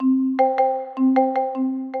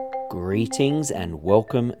Greetings and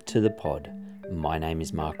welcome to the pod. My name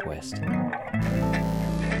is Mark West.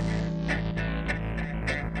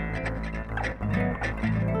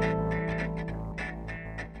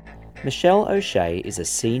 Michelle O'Shea is a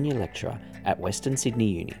senior lecturer at Western Sydney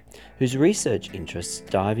Uni, whose research interests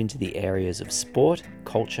dive into the areas of sport,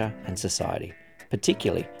 culture and society,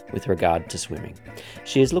 particularly with regard to swimming.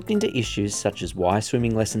 She has looked into issues such as why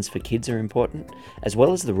swimming lessons for kids are important, as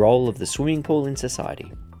well as the role of the swimming pool in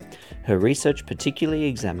society. Her research particularly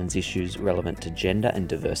examines issues relevant to gender and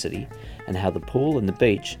diversity, and how the pool and the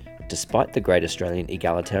beach, despite the great Australian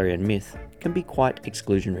egalitarian myth, can be quite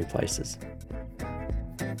exclusionary places.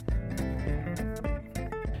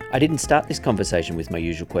 I didn't start this conversation with my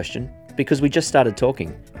usual question, because we just started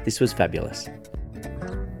talking. This was fabulous.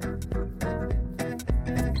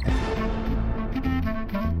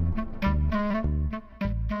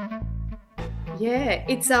 Yeah,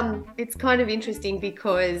 it's kind of interesting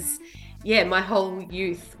because my whole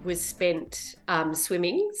youth was spent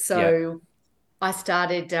swimming. So I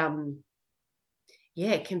started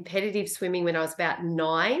competitive swimming when I was about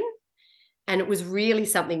 9. And it was really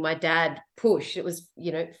something my dad pushed. It was,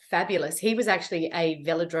 fabulous. He was actually a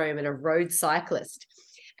velodrome and a road cyclist.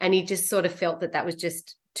 And he just sort of felt that that was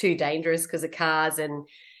just too dangerous because of cars.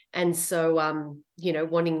 And so,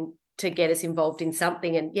 wanting to get us involved in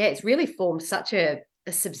something. And it's really formed such a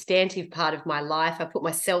substantive part of my life. I put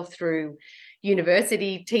myself through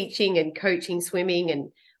university teaching and coaching swimming.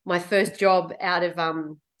 And my first job out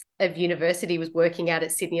of university was working out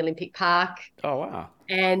at Sydney Olympic Park. Oh, wow.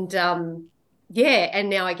 And and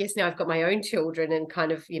now I've got my own children and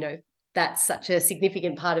kind of, that's such a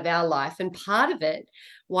significant part of our life. And part of it,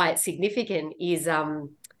 why it's significant is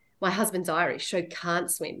my husband's Irish, so can't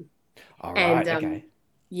swim. All right, okay.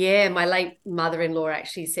 My late mother-in-law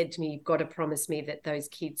actually said to me, "You've got to promise me that those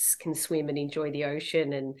kids can swim and enjoy the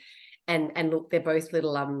ocean." And look, they're both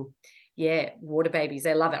little water babies.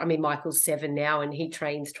 They love it. I mean, Michael's 7 now and he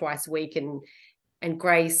trains twice a week, and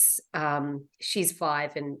Grace, she's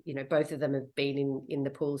 5, and both of them have been in the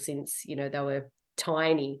pool since they were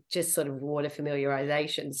tiny, just sort of water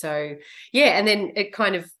familiarization. So and then it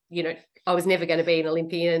kind of I was never going to be an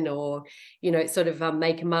Olympian or sort of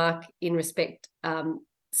make a mark in respect.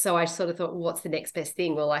 So I sort of thought, well, what's the next best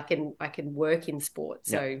thing? Well, I can work in sport.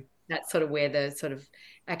 So that's sort of where the sort of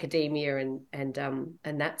academia and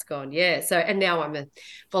that's gone. So and now I'm a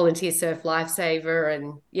volunteer surf lifesaver,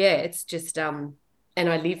 and it's just and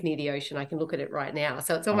I live near the ocean. I can look at it right now.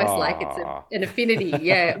 So it's almost like it's an affinity,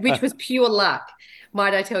 which was pure luck.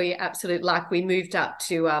 Might I tell you, absolute luck. We moved up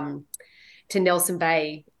to Nelson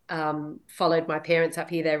Bay, followed my parents up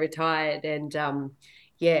here. They retired, and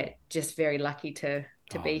just very lucky to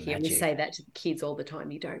be here. Magic. We say that to the kids all the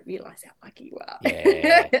time. You don't realize how lucky you are.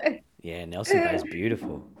 Yeah, Nelson Bay is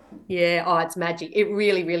beautiful. It's magic. It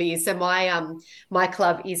really, really is. So my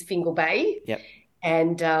club is Fingal Bay. Yep.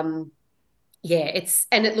 And it's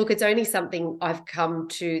only something I've come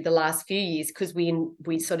to the last few years because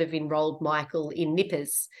we sort of enrolled Michael in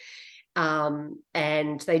Nippers, and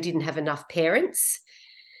they didn't have enough parents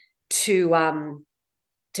to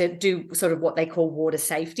do sort of what they call water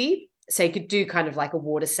safety. So you could do kind of like a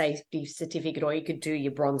water safety certificate, or you could do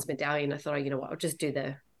your bronze medallion. I thought, I'll just do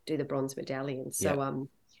the bronze medallion. So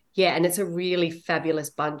and it's a really fabulous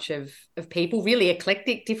bunch of people, really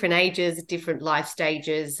eclectic, different ages, different life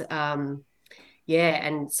stages. And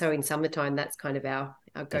so in summertime, that's kind of our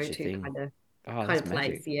go-to kind of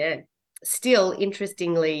place. Magic. Still,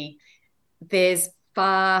 interestingly, there's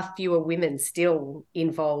far fewer women still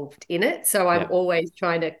involved in it. So I'm always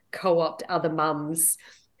trying to co-opt other mums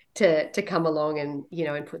to come along and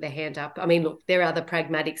and put their hand up. I mean, look, there are the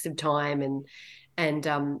pragmatics of time and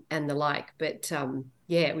the like, but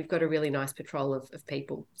we've got a really nice patrol of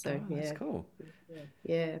people. So that's cool.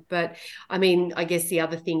 But I mean, I guess the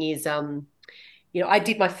other thing is I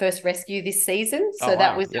did my first rescue this season, so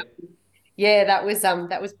that was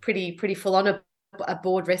that was pretty full on, a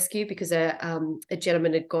board rescue, because a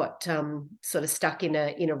gentleman had got sort of stuck in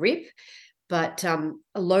a rip, but a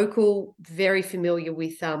local, very familiar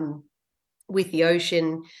with the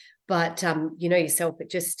ocean, but yourself, it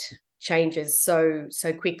just changes so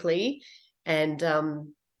quickly. And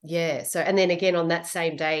so, and then again on that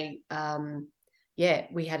same day,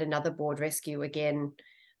 we had another board rescue again.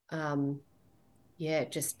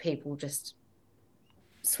 Just people just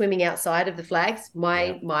swimming outside of the flags.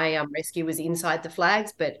 My rescue was inside the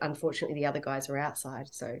flags, but unfortunately the other guys were outside.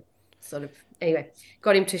 So sort of anyway,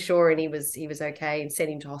 got him to shore and he was okay, and sent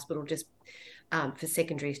him to hospital just for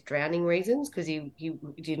secondary drowning reasons, because he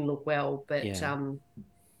didn't look well. But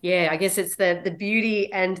I guess it's the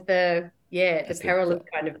beauty and the Yeah, the That's perilous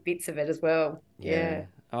kind of bits of it as well. yeah. Yeah.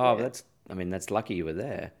 Oh, Yeah. that's, I mean, that's lucky you were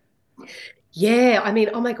there. Yeah, I mean,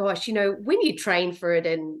 oh my gosh, when you train for it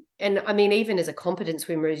and I mean, even as a competent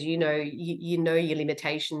swimmer, as you know your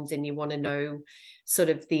limitations and you want to know sort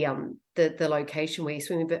of the location where you're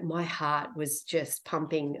swimming, but my heart was just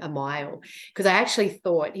pumping a mile because I actually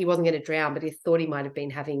thought he wasn't going to drown, but he thought he might have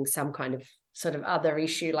been having some kind of sort of other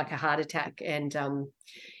issue like a heart attack. And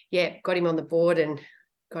yeah, got him on the board and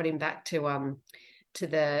got him back to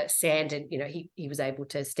the sand, and he was able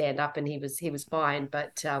to stand up and he was fine,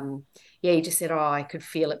 but yeah, he just said, oh, I could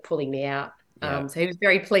feel it pulling me out. Yeah. So he was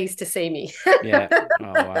very pleased to see me. Yeah.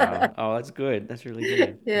 Oh, wow. Oh, that's good. That's really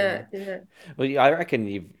good. Yeah. Yeah, yeah. Well, I reckon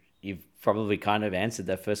you've probably kind of answered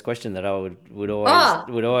that first question that I would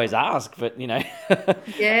always Oh, ask, but yeah,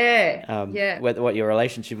 yeah. what your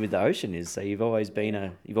relationship with the ocean is. So you've always been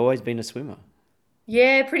a swimmer.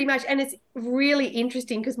 Yeah, pretty much. And it's really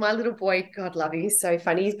interesting because my little boy, God love him, he's so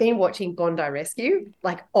funny. He's been watching Bondi Rescue,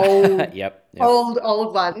 like old, Yep. Yep.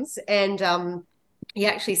 old ones. And he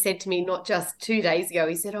actually said to me not just 2 days ago,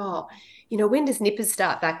 he said, oh, when does nippers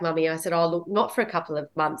start back, mummy? I said, oh, look, not for a couple of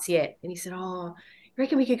months yet. And he said, oh, you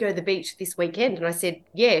reckon we could go to the beach this weekend? And I said,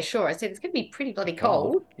 yeah, sure. I said, it's going to be pretty bloody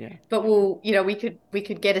Cold. cold, Yeah. but we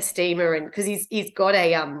could get a steamer, and because he's got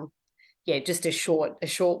a yeah, just a short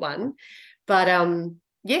one. But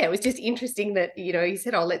yeah, it was just interesting that, he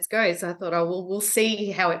said, oh, let's go. So I thought, oh, well, we'll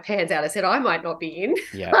see how it pans out. I said, I might not be in,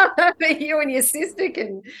 Yeah. but you and your sister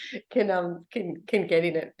can get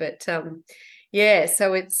in it. But yeah,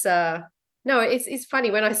 so it's no, it's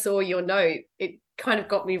funny. When I saw your note, it kind of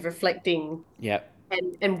got me reflecting, Yeah.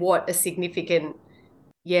 and what a significant,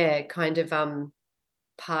 yeah, kind of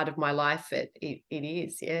part of my life it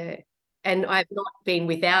is. Yeah. And I've not been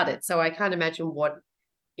without it. So I can't imagine what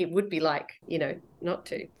it would be like, not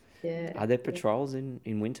to. Yeah. Are there Yeah. patrols in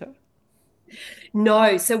winter?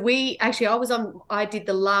 No, so I did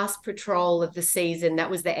the last patrol of the season. That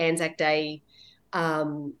was the Anzac Day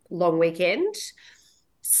long weekend.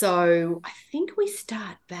 So I think we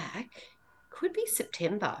start back, could be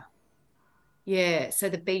September. Yeah, so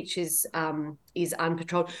the beach is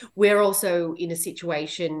unpatrolled. We're also in a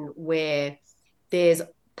situation where there's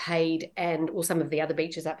paid, and or some of the other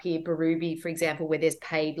beaches up here, Barubi, for example, where there's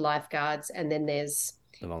paid lifeguards, and then there's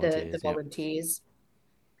The the volunteers. Yep. volunteers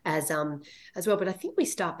as well. But I think we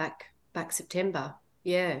start back September.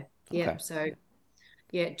 Yeah, yeah. Okay. So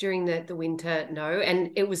yeah, during the winter, no.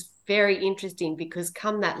 And it was very interesting because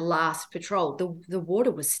come that last patrol, the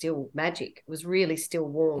water was still magic. It was really still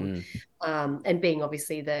warm. Mm. And being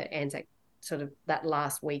obviously the Anzac sort of that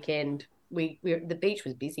last weekend, we the beach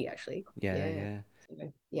was busy actually. Yeah. Yeah. Yeah.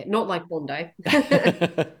 So, yeah, not like Bondi.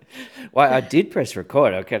 Well, I did press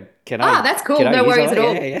record. Okay, That's can cool. I No use worries all at that?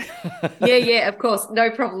 all. Yeah, Yeah, yeah. yeah, of course. No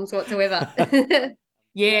problems whatsoever.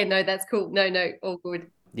 Yeah, no, that's cool. No, no, all good.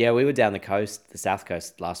 Yeah, we were down the coast, the south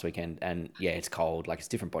coast last weekend, and yeah, it's cold. Like it's a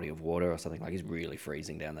different body of water or something. Like it's really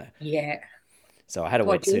freezing down there. Yeah. So I had a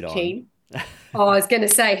God, you're wetsuit on. keen. Oh, I was going to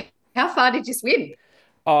say, how far did you swim?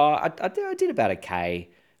 Oh, I did about a K,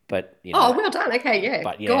 but Oh, well done. Okay,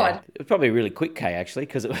 yeah. yeah, God. it was probably a really quick K actually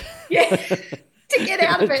because it, Yeah. To get it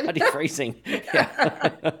out of was bloody freezing. Yeah.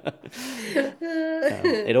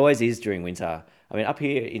 It it. always is during winter. I mean, up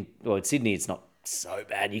here in Sydney, it's not so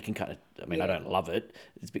bad. You can kind of, I mean, I Yeah. don't love it.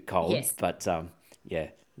 It's a bit cold, Yes. but yeah,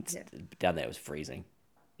 Yeah. down there it was freezing.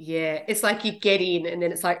 Yeah. It's like you get in and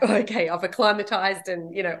then it's like, oh, okay, I've acclimatized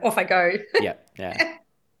and, off I go. Yeah, yeah,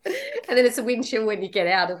 And then it's a wind chill when you get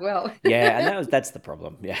out as well. yeah, and that's the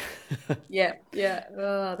problem. Yeah, Yeah. Yeah.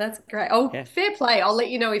 Oh, that's great. Oh, yeah, fair play. I'll let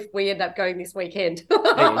you know if we end up going this weekend. hey,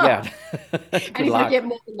 yeah. And Good if I luck. get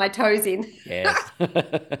more than my toes in. Yes.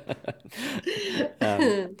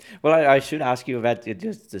 um, well, I should ask you about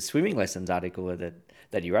just the swimming lessons article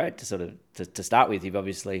that you wrote to sort of to start with. You've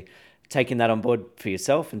obviously taken that on board for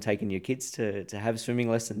yourself and taken your kids to have swimming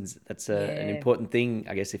lessons. That's an Yeah. important thing,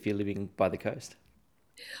 I guess, if you're living by the coast.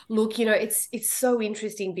 Look, it's so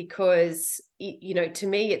interesting because to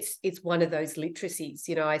me it's one of those literacies.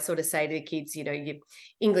 I sort of say to the kids, you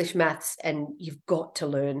English, maths, and you've got to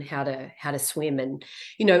learn how to swim, and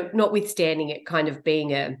notwithstanding it kind of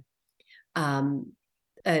being um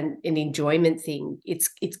an enjoyment thing, it's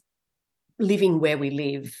living where we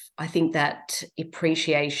live. I think that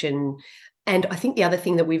appreciation, and I think the other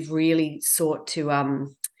thing that we've really sought to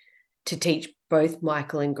teach both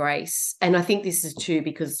Michael and Grace, and I think this is true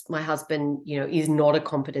because my husband, is not a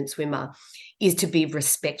competent swimmer, is to be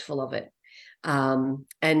respectful of it.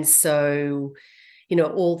 And so,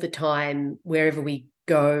 all the time, wherever we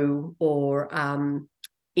go or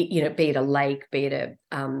be it a lake, be it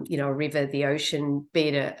a river, the ocean, be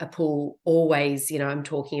it a pool, always, I'm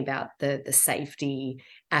talking about the safety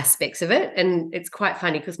aspects of it. And it's quite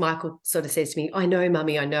funny because Michael sort of says to me, I know,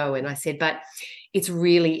 mummy, I know. And I said, but it's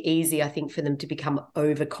really easy, I think, for them to become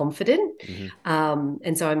overconfident.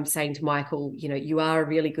 And so I'm saying to Michael, you are a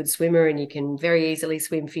really good swimmer and you can very easily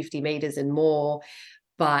swim 50 meters and more,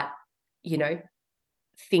 but,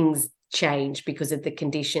 things change because of the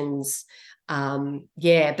conditions.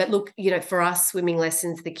 But look, for us, swimming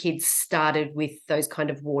lessons, the kids started with those kind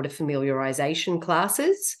of water familiarization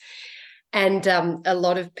classes. And a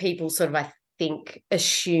lot of people sort of, I think,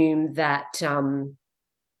 assume that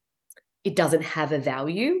it doesn't have a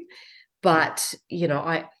value. But,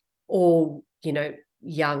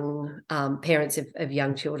 young parents of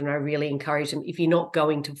young children, I really encourage them, if you're not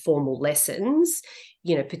going to formal lessons,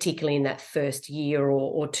 particularly in that first year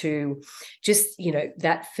or two, just,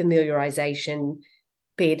 that familiarization,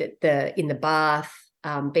 be it in the bath,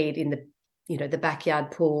 be it in the backyard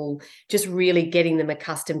pool, just really getting them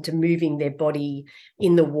accustomed to moving their body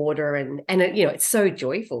in the water. And it's so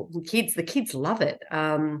joyful. The kids love it.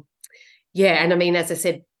 And I mean, as I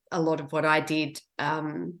said, a lot of what I did,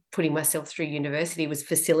 putting myself through university, was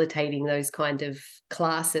facilitating those kind of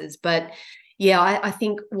classes. But I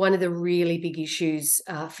think one of the really big issues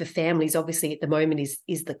for families, obviously, at the moment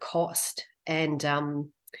is the cost. And,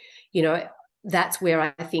 that's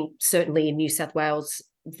where I think certainly in New South Wales,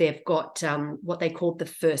 they've got what they call the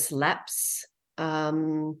first lapse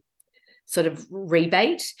sort of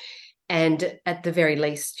rebate. And at the very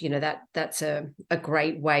least, that's a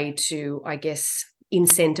great way to, I guess,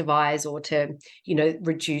 incentivize or to,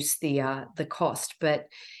 reduce the cost. But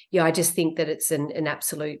I just think that it's an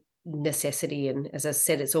absolute necessity. And as I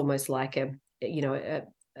said, it's almost like a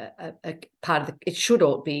part of it should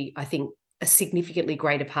all be, I think, a significantly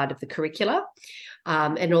greater part of the curricula.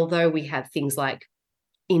 And although we have things like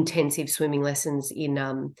intensive swimming lessons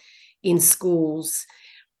in schools,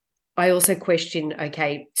 I also question,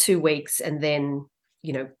 okay, 2 weeks and then,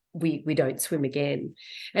 we don't swim again.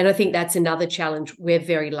 And I think that's another challenge. We're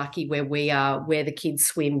very lucky where we are, where the kids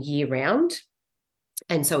swim year round.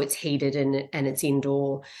 And so it's heated and it's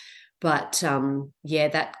indoor. But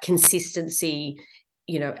that consistency,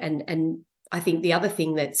 and I think the other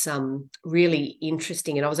thing that's really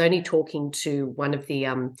interesting, and I was only talking to one of the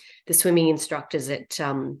swimming instructors at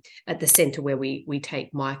the centre where we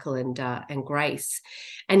take Michael and Grace,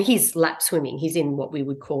 and he's lap swimming. He's in what we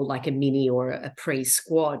would call like a mini or a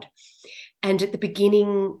pre-squad. And at the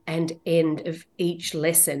beginning and end of each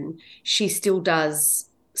lesson, she still does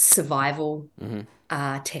survival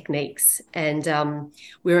techniques. And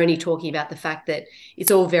we're only talking about the fact that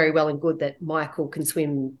it's all very well and good that Michael can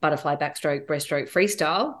swim butterfly, backstroke, breaststroke,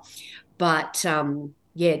 freestyle. But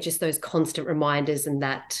just those constant reminders and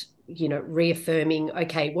that, reaffirming,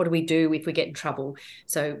 okay, what do we do if we get in trouble?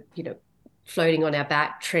 So, floating on our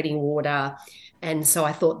back, treading water. And so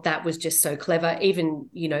I thought that was just so clever, even,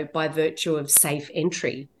 by virtue of safe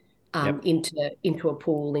entry into a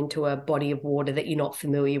pool, into a body of water that you're not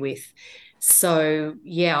familiar with. So,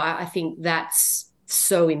 I think that's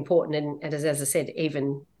so important. And as I said,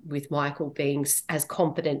 even with Michael being as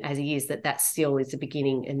competent as he is, that still is the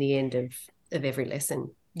beginning and the end of every lesson.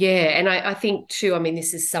 Yeah. And I think too, I mean,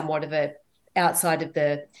 this is somewhat of a outside of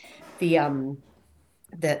the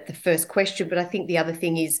first question, but I think the other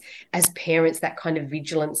thing is, as parents, that kind of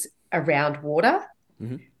vigilance around water.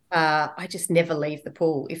 I just never leave the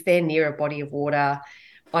pool. If they're near a body of water,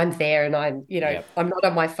 I'm there, and I'm not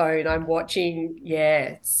on my phone. I'm watching.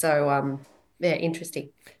 Yeah. So, interesting.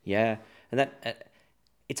 Yeah. And that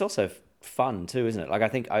it's also fun too, isn't it? Like, I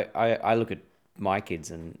think I look at my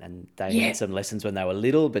kids and they had some lessons when they were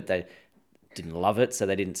little, but they didn't love it. So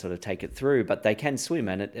they didn't sort of take it through, but they can swim,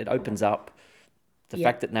 and it opens up the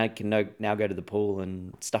fact that they can now go to the pool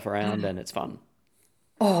and stuff around, and it's fun.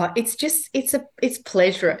 Oh, it's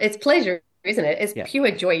pleasure. It's pleasure, isn't it? It's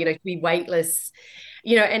pure joy, to be weightless,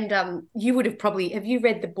 and you would have you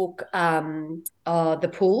read the book,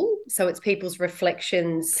 The Pool? So it's people's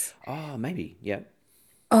reflections. Oh, maybe. Yeah.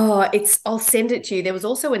 Oh, I'll send it to you. There was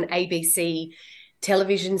also an ABC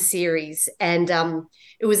television series, and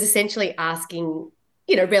it was essentially asking,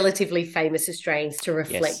 relatively famous Australians to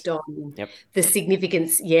reflect on the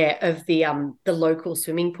significance, of the local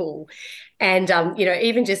swimming pool. And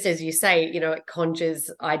even just as you say, it conjures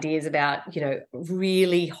ideas about,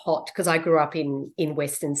 really hot, because I grew up in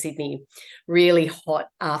Western Sydney, really hot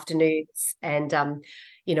afternoons, and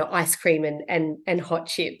ice cream and hot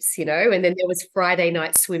chips, and then there was Friday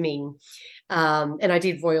night swimming. And I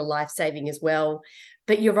did Royal Lifesaving as well.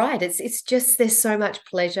 but you're right. It's just there's so much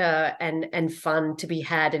pleasure and fun to be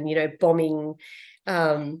had, and bombing,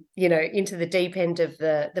 into the deep end of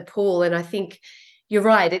the pool. And I think you're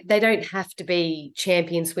right. They don't have to be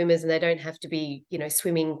champion swimmers, and they don't have to be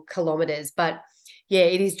swimming kilometers. But yeah,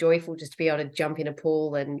 it is joyful just to be able to jump in a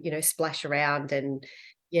pool and splash around. And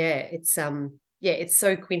it's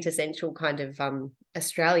so quintessential kind of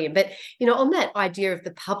Australian. But on that idea of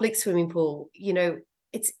the public swimming pool,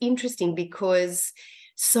 it's interesting because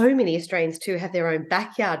so many Australians too have their own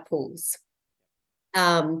backyard pools.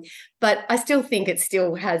 But I still think it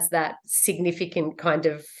still has that significant kind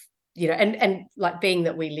of, and like being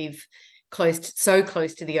that we live so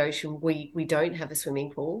close to the ocean, we don't have a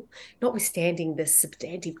swimming pool, notwithstanding the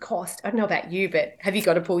substantive cost. I don't know about you, but have you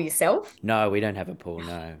got a pool yourself? No, we don't have a pool,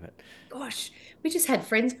 no. But Gosh, we just had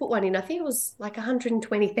friends put one in. I think it was like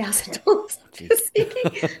 $120,000. geez. Just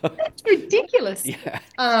thinking, that's ridiculous. Yeah.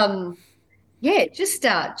 Yeah, just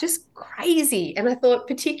crazy. And I thought,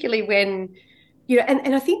 particularly when,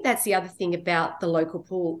 and I think that's the other thing about the local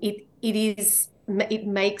pool. It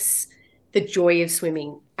makes the joy of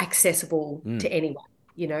swimming accessible to anyone.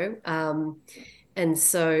 And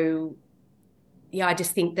so yeah, I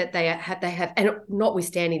just think that they have, and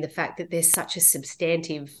notwithstanding the fact that there's such a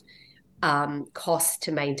substantive cost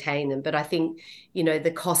to maintain them, but I think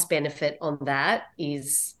the cost benefit on that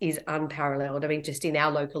is unparalleled. I mean, just in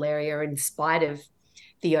our local area, in spite of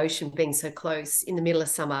the ocean being so close, in the middle of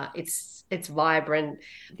summer, it's vibrant,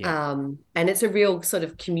 Yeah. and it's a real sort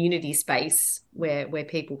of community space where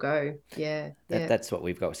people go. Yeah, yeah. That's what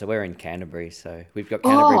we've got. So we're in Canterbury. So we've got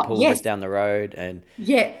Canterbury Oh Pool yes, just down the road. And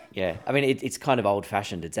yeah, yeah, I mean, it's kind of old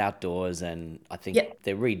fashioned. It's outdoors. And I think yeah,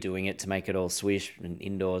 they're redoing it to make it all swish and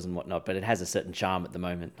indoors and whatnot. But it has a certain charm at the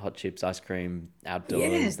moment. Hot chips, ice cream, yeah.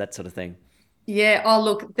 outdoors, that sort of thing. Yeah. Oh,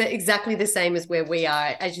 look, exactly the same as where we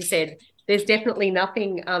are. As you said, there's definitely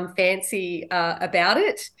nothing fancy about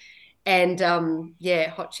it. And yeah,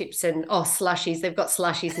 hot chips and slushies. They've got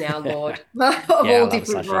slushies now, Lord, of Yeah, I all love a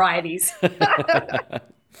different slushie. varieties.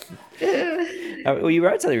 Well, you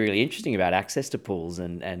wrote something really interesting about access to pools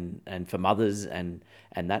and for mothers and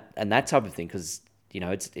that type of thing because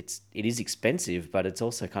it is expensive, but it's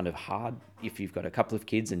also kind of hard if you've got a couple of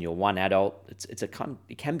kids and you're one adult.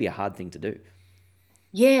 It can be a hard thing to do.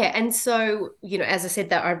 Yeah. And so, as I said,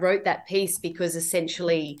 that I wrote that piece because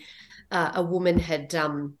essentially a woman had,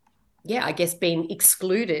 I guess, been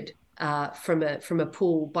excluded from a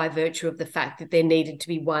pool by virtue of the fact that there needed to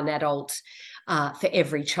be one adult for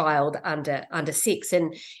every child under six.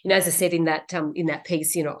 And as I said in that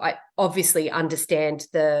piece, I obviously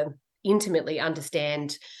intimately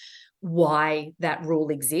understand why that rule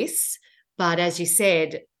exists. But as you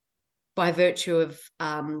said, by virtue of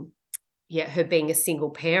her being a single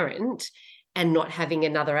parent and not having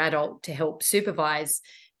another adult to help supervise,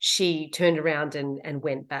 she turned around and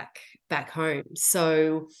went back home.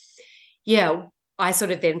 So yeah, I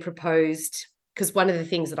sort of then proposed, because one of the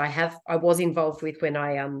things that I was involved with when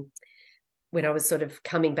I was sort of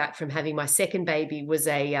coming back from having my second baby was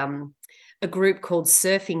a group called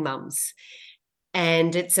Surfing Mums.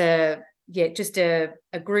 And it's just a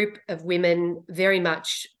group of women, very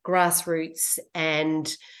much grassroots, and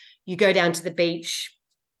you go down to the beach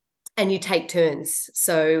and you take turns.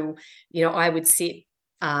 So, I would sit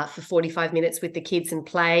for 45 minutes with the kids and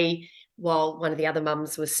play while one of the other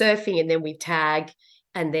mums was surfing, and then we tag.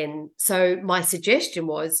 And then, so my suggestion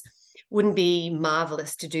was, wouldn't be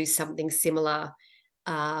marvelous to do something similar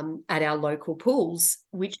at our local pools,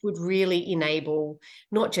 which would really enable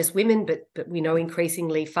not just women, but we know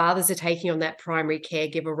increasingly fathers are taking on that primary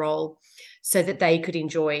caregiver role so that they could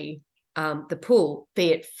enjoy the pool, be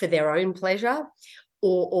it for their own pleasure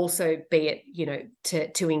or also be it,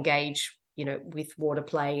 to engage, with water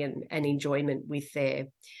play and enjoyment with their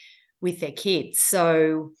kids.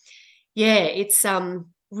 So yeah, it's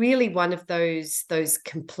really one of those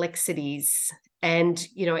complexities. And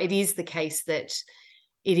it is the case that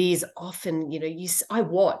it is often, I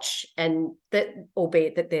watch, and that,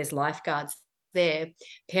 albeit that there's lifeguards there,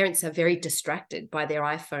 parents are very distracted by their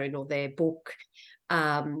iPhone or their book.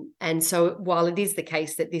 And so while it is the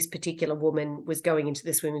case that this particular woman was going into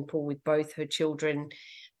the swimming pool with both her children,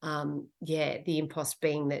 the impost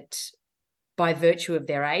being that by virtue of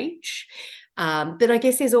their age. But I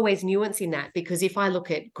guess there's always nuance in that, because if I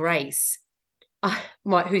look at Grace,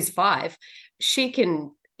 who's 5, she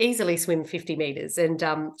can easily swim 50 meters, and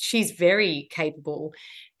she's very capable.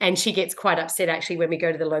 And she gets quite upset actually when we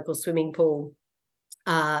go to the local swimming pool.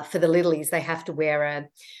 For the littlies, they have to wear a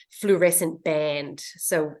fluorescent band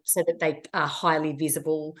so that they are highly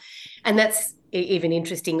visible. And that's even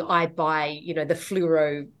interesting. I buy, the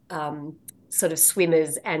fluoro sort of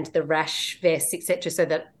swimmers and the rash vests, etc., so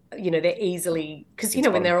that they're easily, because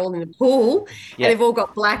when they're all in the pool and they've all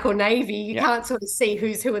got black or navy, you can't sort of see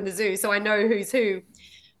who's who in the zoo. So I know who's who.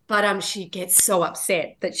 But she gets so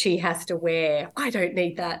upset that she has to wear, I don't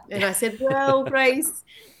need that. And I said, well, Grace,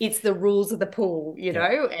 it's the rules of the pool,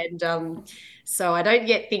 And so I don't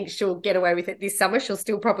yet think she'll get away with it this summer. She'll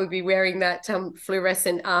still probably be wearing that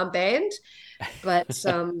fluorescent armband. But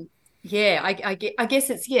I guess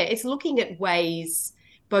it's looking at ways,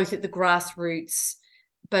 both at the grassroots,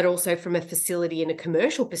 but also from a facility and a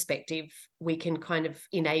commercial perspective, we can kind of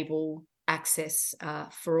enable access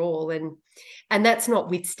for all, and that's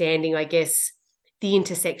notwithstanding, I guess, the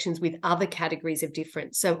intersections with other categories of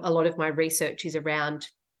difference. So a lot of my research is around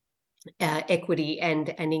equity and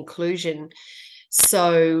inclusion.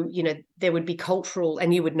 So there would be cultural,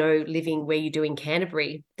 and you would know, living where you do in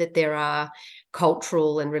Canterbury, that there are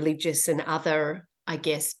cultural and religious and other, I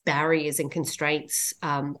guess, barriers and constraints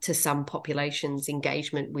to some populations'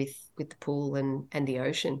 engagement with the pool and the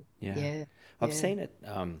ocean. I've seen it.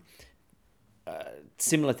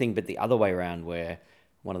 Similar thing, but the other way around, where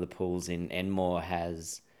one of the pools in Enmore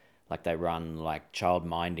has, like, they run like child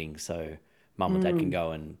minding, so mum and dad can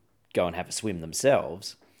go and have a swim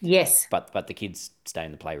themselves. Yes. But the kids stay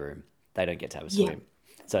in the playroom. They don't get to have a swim.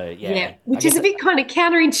 So which is a bit kind of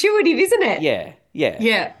counterintuitive, isn't it?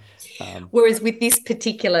 Yeah. Whereas with this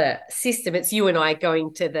particular system, it's you and I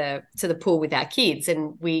going to the pool with our kids,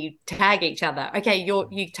 and we tag each other. Okay,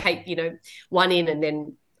 you take one in, and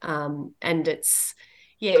then and it's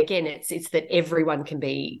again, it's that everyone can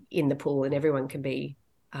be in the pool and everyone can be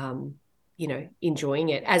enjoying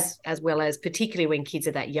it, as well as, particularly when kids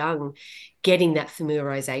are that young, getting that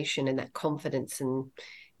familiarization and that confidence and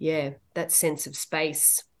that sense of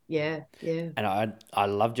space. And I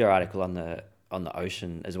loved your article on the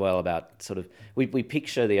ocean as well, about sort of we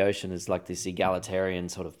picture the ocean as like this egalitarian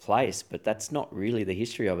sort of place, but that's not really the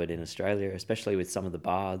history of it in Australia, especially with some of the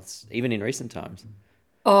baths, even in recent times.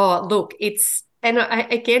 Oh, look, it's the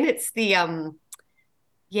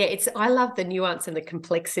I love the nuance and the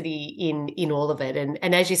complexity in all of it.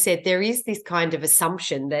 And as you said, there is this kind of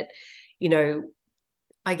assumption that,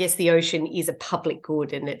 I guess the ocean is a public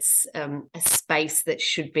good, and it's a space that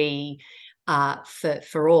should be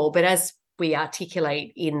for all. But as we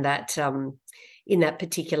articulate in that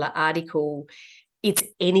particular article, it's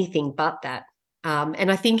anything but that.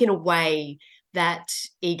 And I think, in a way, that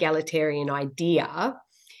egalitarian idea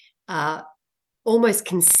almost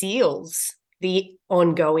conceals the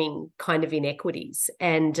ongoing kind of inequities.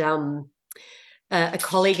 And a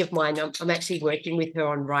colleague of mine, I'm actually working with her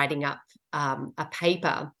on writing up a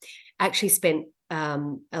paper, actually spent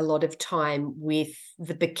a lot of time with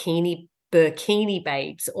the Burkini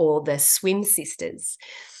babes, or the swim sisters.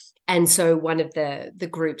 And so one of the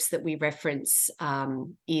groups that we reference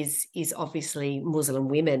is obviously Muslim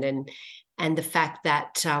women, and the fact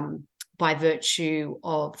that by virtue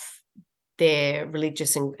of their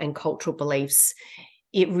religious and cultural beliefs,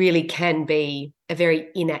 it really can be a very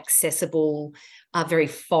inaccessible, very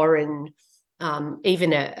foreign,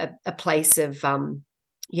 even a place of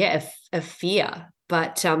fear.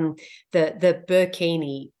 But the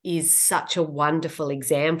Burkini is such a wonderful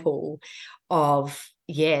example of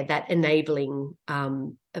that enabling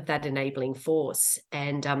force.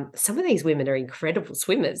 And some of these women are incredible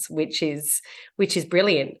swimmers, which is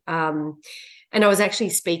brilliant. And I was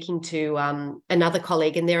actually speaking to another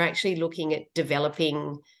colleague, and they're actually looking at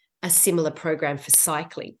developing a similar program for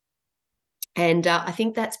cycling. And I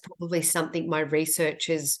think that's probably something my research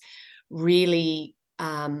has really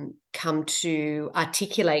come to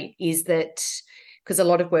articulate, is that, because a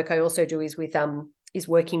lot of work I also do is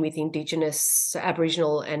working with Indigenous, so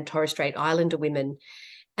Aboriginal and Torres Strait Islander women,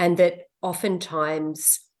 and that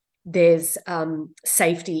oftentimes there's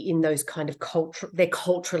safety in those kind of they're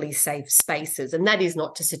culturally safe spaces. And that is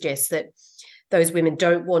not to suggest that those women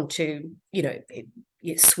don't want to,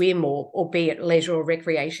 swim or be at leisure or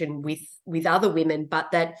recreation with other women,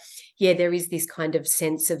 but that, there is this kind of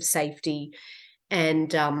sense of safety.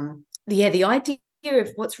 And the idea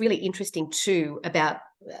of what's really interesting too about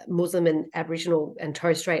Muslim and Aboriginal and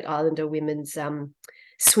Torres Strait Islander women's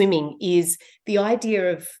swimming is the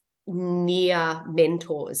idea of near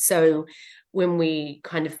mentors. So when we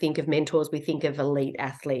kind of think of mentors, we think of elite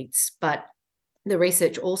athletes, but the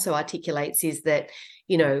research also articulates is that,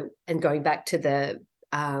 and going back to the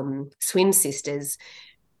swim sisters,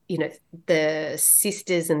 the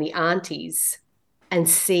sisters and the aunties, and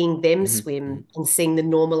seeing them swim and seeing the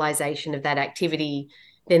normalization of that activity,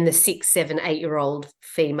 then the 6, 7, 8-year-old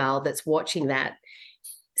female that's watching that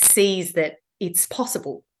sees that it's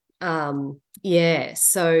possible. Yeah,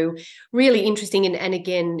 so really interesting, and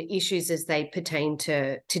again, issues as they pertain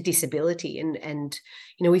to disability, and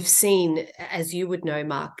we've seen, as you would know,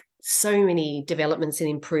 Mark, so many developments and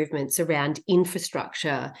improvements around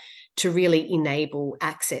infrastructure to really enable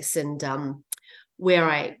access. And where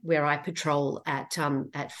I patrol at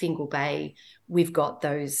Fingal Bay, we've got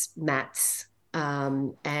those mats,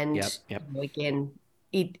 and Yep. again,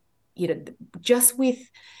 it just with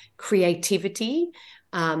creativity,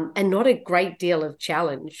 and not a great deal of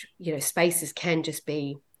challenge, spaces can just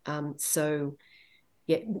be so,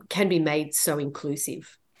 yeah, can be made so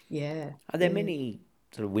inclusive. Yeah, Are there yeah. many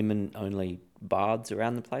sort of women only baths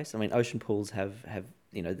around the place? I mean, ocean pools have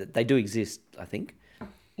they do exist, I think.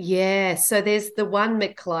 Yeah, so there's the one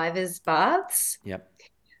McCliver's Baths, Yep.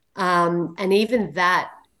 and even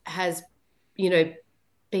that has, you know,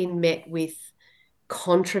 been met with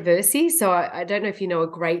controversy. So I don't know if you know a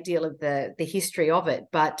great deal of the history of it,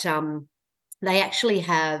 but they actually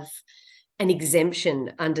have an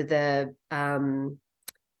exemption under the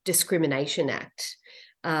Discrimination Act.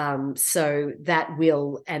 So that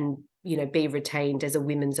will, and be retained as a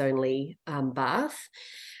women's only bath.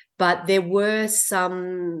 But there were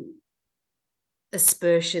some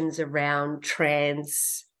aspersions around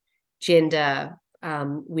transgender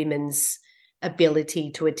women's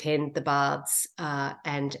ability to attend the baths,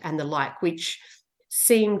 and the like, which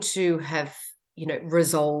seem to have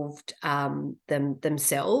resolved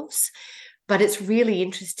themselves. But it's really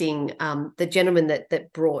interesting. The gentleman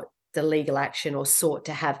that brought the legal action or sought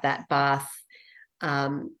to have that bath,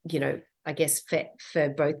 I guess for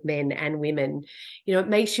both men and women, it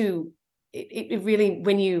makes you. It really,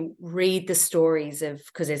 when you read the stories of,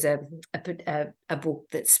 because there's a book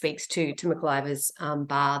that speaks to McIver's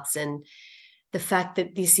baths, and the fact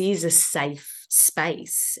that this is a safe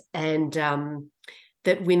space, and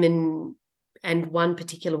that women, and one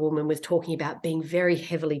particular woman was talking about being very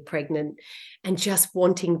heavily pregnant and just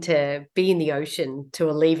wanting to be in the ocean to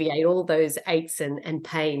alleviate all those aches and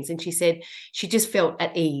pains. And she said she just felt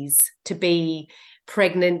at ease to be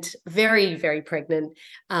pregnant, very, very pregnant,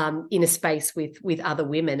 in a space with other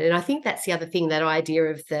women. And I think that's the other thing, that idea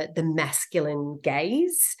of the masculine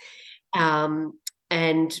gaze,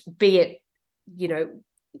 and be it,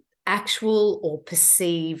 actual or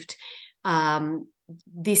perceived,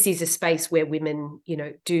 this is a space where women,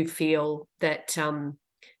 do feel that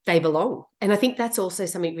they belong. And I think that's also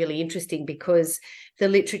something really interesting, because the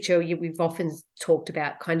literature, we've often talked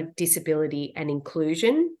about kind of disability and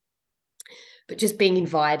inclusion, but just being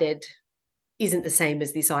invited isn't the same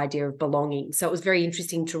as this idea of belonging. So it was very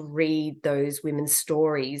interesting to read those women's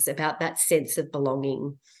stories about that sense of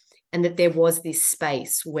belonging, and that there was this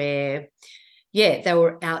space where, yeah, they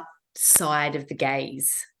were outside of the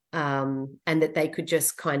gaze, and that they could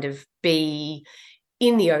just kind of be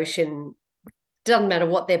in the ocean. Doesn't matter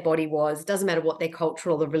what their body was, doesn't matter what their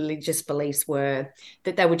cultural or religious beliefs were,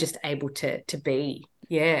 that they were just able to be.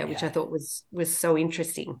 Yeah, which I Yeah. thought was so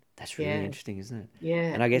interesting. That's really Yeah, interesting, isn't it?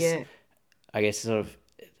 yeah, And yeah. I guess sort of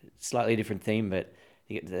slightly different theme, but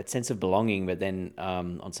you get that sense of belonging. But then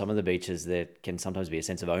on some of the beaches, there can sometimes be a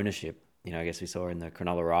sense of ownership. I guess we saw in the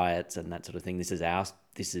Cronulla riots and that sort of thing. This is ours.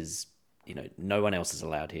 This is, no one else is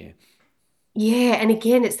allowed here. Yeah, and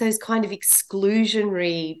again, it's those kind of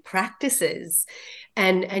exclusionary practices,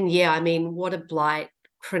 and yeah, I mean, what a blight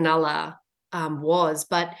Cronulla was.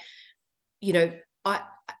 But you know, I,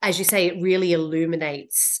 as you say, it really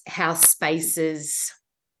illuminates how spaces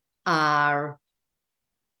are,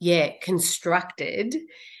 yeah, constructed,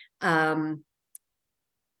 um,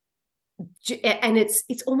 and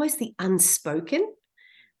it's almost the unspoken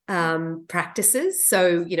practices.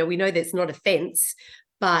 So we know that's not offence,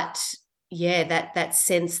 but yeah, that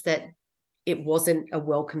sense that it wasn't a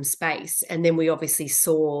welcome space. And then we obviously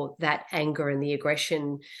saw that anger and the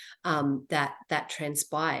aggression that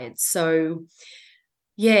transpired. So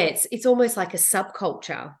yeah, it's almost like a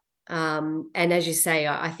subculture. And as you say,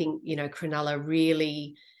 I think Cronulla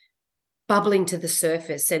really bubbling to the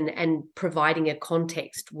surface, and providing a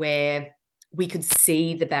context where we could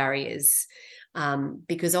see the barriers,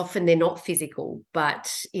 because often they're not physical, but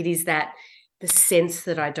it is that the sense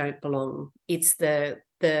that I don't belong. It's the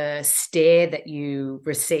stare that you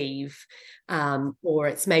receive, or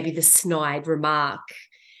it's maybe the snide remark.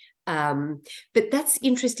 But that's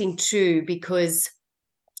interesting too, because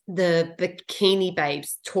the bikini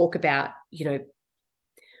babes talk about,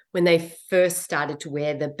 when they first started to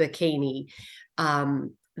wear the bikini,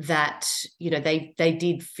 that they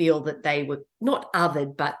did feel that they were not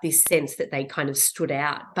othered, but this sense that they kind of stood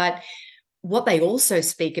out. But what they also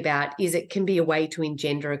speak about is it can be a way to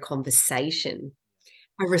engender a conversation,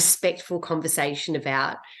 a respectful conversation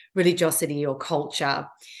about religiosity or culture.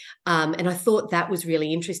 And I thought that was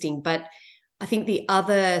really interesting. But I think the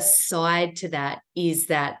other side to that is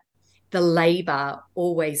that the labor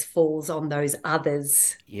always falls on those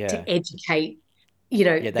others Yeah. to educate, you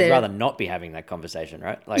know, Yeah, they'd rather not be having that conversation,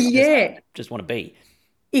 right? Like yeah, just want to be.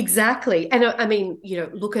 exactly. And I mean, you know,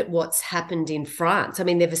 look at what's happened in France. I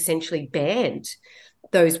mean, they've essentially banned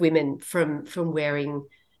those women from wearing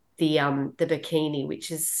the bikini,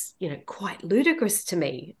 which is, you know, quite ludicrous to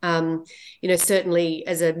me. You know, certainly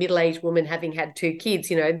as a middle-aged woman having had two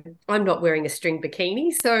kids, you know, I'm not wearing a string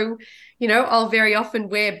bikini. So, you know, I'll very often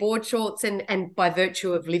wear board shorts, and by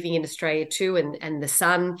virtue of living in Australia too, and the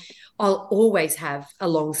sun, I'll always have a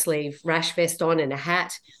long sleeve rash vest on and a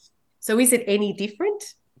hat. So is it any different?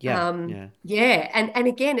 Yeah, yeah. Yeah. And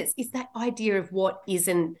again, it's that idea of what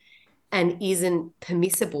isn't and isn't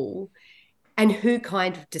permissible, and who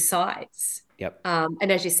kind of decides. Yep.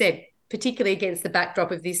 And as you said, particularly against the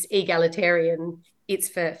backdrop of this egalitarian, it's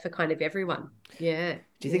for kind of everyone. Yeah,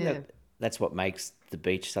 Do you think yeah. that that's what makes the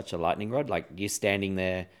beach such a lightning rod? Like you're standing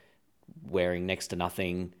there wearing next to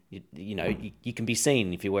nothing. You can be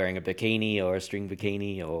seen if you're wearing a bikini or a string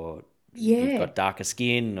bikini, or if you've Yeah, got darker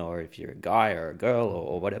skin, or if you're a guy or a girl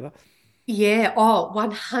or whatever. yeah. Oh,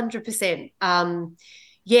 100%.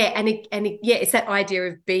 Yeah, yeah, it's that idea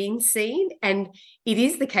of being seen. And it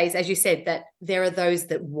is the case, as you said, that there are those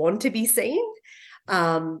that want to be seen.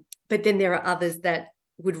 But then there are others that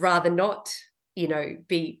would rather not, you know,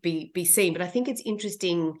 be seen. But I think it's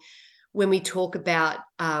interesting when we talk about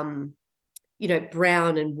you know,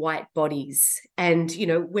 brown and white bodies. And, you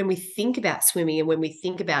know, when we think about swimming and when we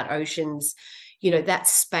think about oceans, you know, that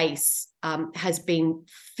space has been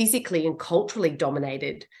physically and culturally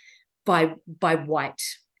dominated by white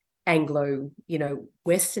Anglo, you know,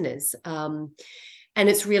 Westerners. And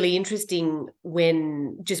it's really interesting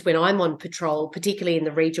when I'm on patrol, particularly in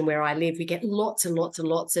the region where I live, we get lots and lots and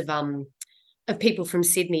lots of people from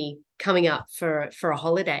Sydney coming up for a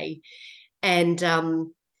holiday. And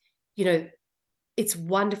you know, it's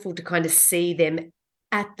wonderful to kind of see them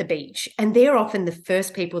at the beach. And they're often the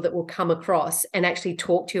first people that will come across and actually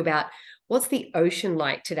talk to you about what's the ocean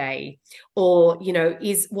like today, or, you know,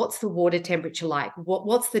 what's the water temperature like,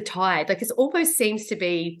 what's the tide like. It almost seems to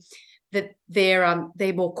be that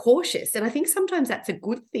they're more cautious, and I think sometimes that's a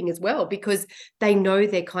good thing as well, because they know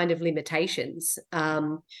their kind of limitations.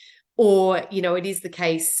 Or, you know, it is the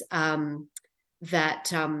case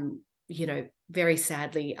that you know, very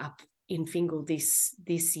sadly, up in Fingal this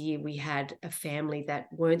year, we had a family that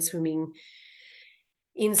weren't swimming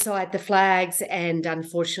inside the flags, and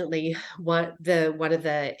unfortunately, one of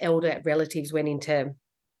the elder relatives went into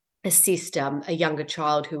assist a younger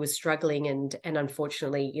child who was struggling, and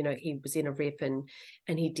unfortunately, you know, he was in a rip, and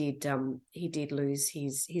he did lose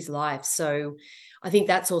his life. So I think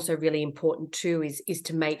that's also really important too, is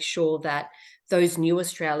to make sure that those new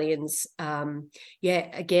Australians, yeah,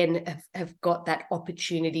 again, have got that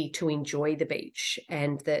opportunity to enjoy the beach,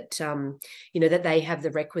 and that you know, that they have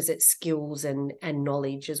the requisite skills and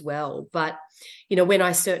knowledge as well. But you know, when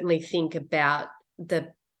I certainly think about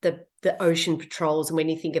the ocean patrols, and when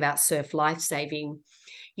you think about surf lifesaving,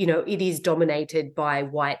 you know, it is dominated by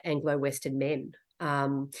white Anglo-Western men.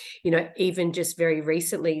 You know, even just very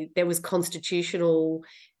recently, there was constitutional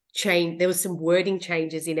change. There was some wording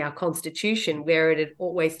changes in our constitution where it had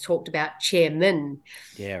always talked about chairman,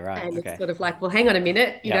 Yeah, right. and it's Okay. sort of like, well, hang on a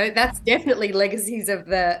minute, you know, Yep. that's definitely legacies of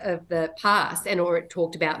the past. And or it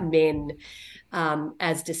talked about men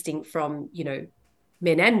as distinct from, you know,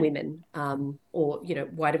 men and women, or, you know,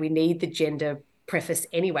 why do we need the gender preface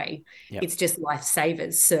anyway? Yep. It's just life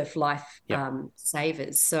savers, surf life Yep.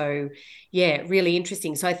 savers. So yeah, really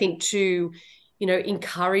interesting. So I think too, you know,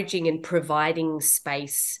 encouraging and providing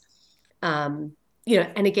space, you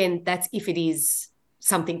know, and again, that's if it is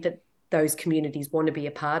something that those communities want to be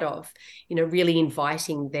a part of, you know, really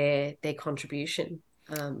inviting their contribution.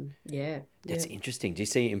 Yeah, That's yeah. interesting. Do you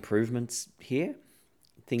see improvements here?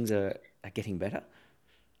 Things are getting better?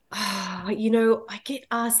 You know, I get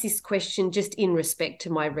asked this question just in respect to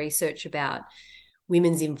my research about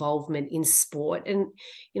women's involvement in sport. And,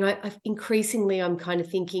 you know, increasingly I'm kind of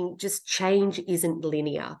thinking just change isn't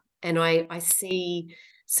linear. And I see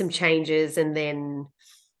some changes, and then,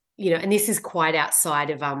 you know, and this is quite outside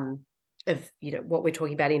of, you know, what we're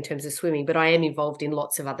talking about in terms of swimming, but I am involved in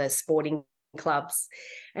lots of other sporting clubs.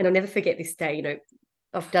 And I'll never forget this day, you know,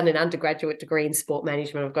 I've done an undergraduate degree in sport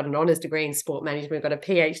management. I've got an honours degree in sport management. I've got a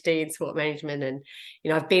PhD in sport management. And, you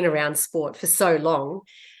know, I've been around sport for so long.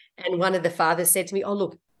 And one of the fathers said to me, oh,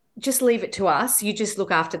 look, just leave it to us. You just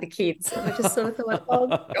look after the kids. And I just sort of thought, oh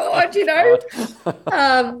God, Oh, God.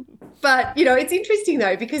 Um, but it's interesting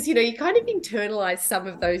though, because you kind of internalize some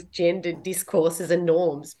of those gendered discourses and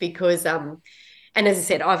norms because and as I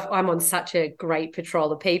said, I'm on such a great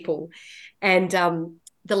patrol of people, and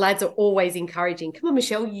the lads are always encouraging. Come on,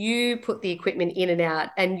 Michelle, you put the equipment in and out,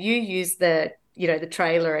 and you use the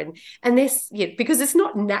trailer, and this because it's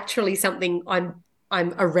not naturally something I'm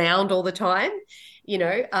around all the time,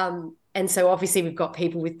 and so obviously we've got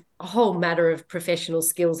people with a whole matter of professional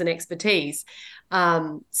skills and expertise.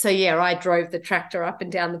 So yeah, I drove the tractor up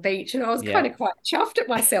and down the beach, and I was kind Yeah. of quite chuffed at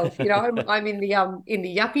myself. I'm in the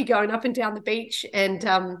yuppie going up and down the beach, and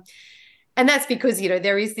that's because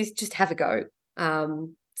there is this just have a go.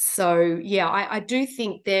 So yeah, I do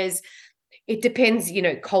think it depends,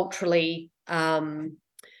 culturally,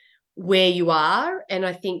 where you are, and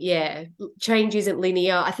I think change isn't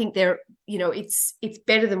linear. I think it's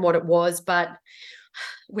better than what it was, but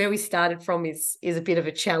where we started from is a bit of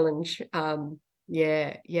a challenge.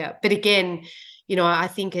 Yeah, but again, I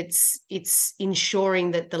think it's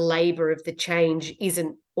ensuring that the labor of the change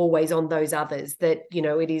isn't always on those others, that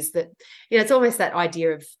it is that it's almost that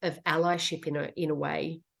idea of allyship in a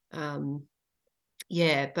way.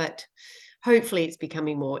 But hopefully it's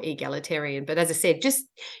becoming more egalitarian. But as I said, just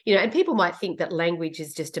and people might think that language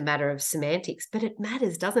is just a matter of semantics, but it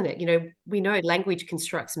matters, doesn't it? We know language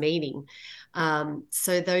constructs meaning.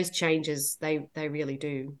 So those changes, they really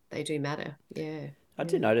do, they do matter. Yeah. I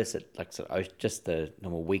do Yeah. notice it, like just the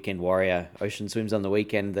normal weekend warrior ocean swims on the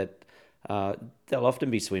weekend, that there'll often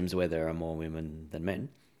be swims where there are more women than men.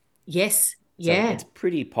 Yes. So it's Yeah.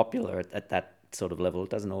 pretty popular at that sort of level.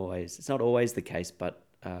 It's not always the case, but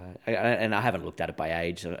and I haven't looked at it by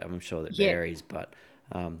age. So I'm sure that Yeah. varies, but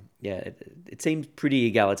yeah, it seems pretty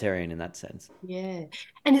egalitarian in that sense. Yeah.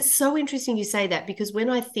 And it's so interesting you say that, because when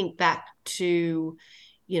I think back to,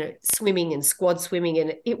 swimming and squad swimming,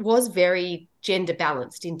 and it was very gender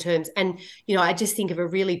balanced in terms, and, I just think of a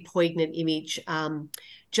really poignant image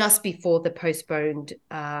just before the postponed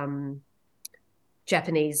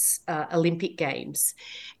Japanese Olympic Games.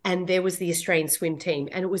 And there was the Australian swim team,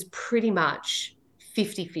 and it was pretty much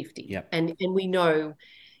 50-50. Yep. And we know,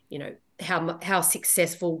 how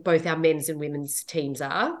successful both our men's and women's teams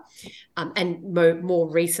are. And more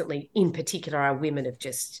recently, in particular, our women have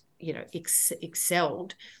just,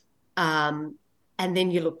 excelled. Um, and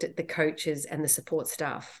then you looked at the coaches and the support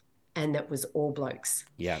staff, and that was all blokes.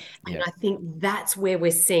 Yeah. And Yeah. I think that's where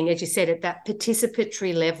we're seeing, as you said, at that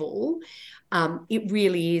participatory level, it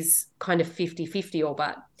really is kind of 50-50 all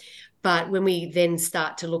but. But when we then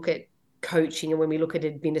start to look at coaching, and when we look at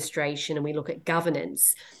administration, and we look at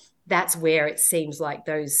governance, that's where it seems like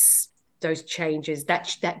those changes,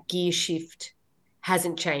 that gear shift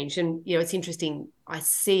hasn't changed. And it's interesting, I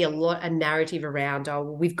see a narrative around, oh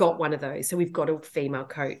well, we've got one of those, so we've got a female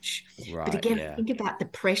coach. But Right. again, I Yeah. think about the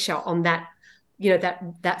pressure on that,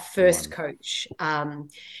 that first One. coach.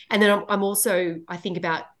 And then I'm also, I think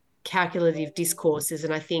about calculative discourses,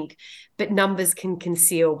 and I think, but numbers can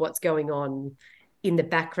conceal what's going on in the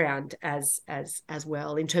background as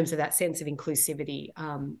well, in terms of that sense of inclusivity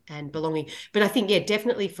and belonging. But I think,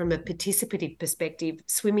 definitely from a participative perspective,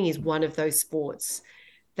 swimming is one of those sports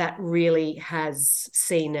that really has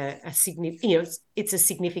seen a significant, it's a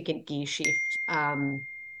significant gear shift.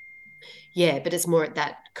 But it's more at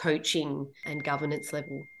that coaching and governance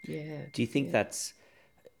level. Yeah. Do you think Yeah. that's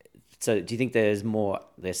so? Do you think there's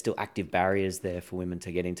still active barriers there for women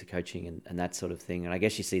to get into coaching and that sort of thing? And I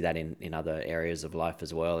guess you see that in other areas of life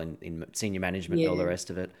as well, in senior management and all the Yeah. rest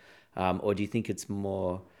of it. Or do you think it's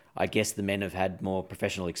more, I guess the men have had more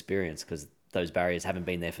professional experience because those barriers haven't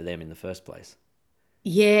been there for them in the first place?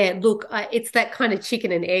 Yeah, look, it's that kind of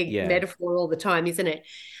chicken and egg Yeah. metaphor all the time, isn't it?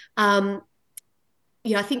 Um,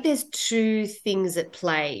 I think there's two things at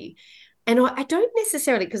play. And I don't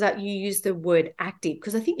necessarily, because you use the word active,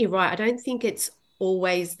 because I think you're right. I don't think it's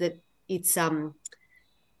always that it's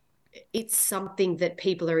it's something that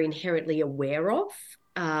people are inherently aware of.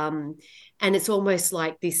 Um, and it's almost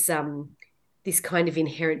like this kind of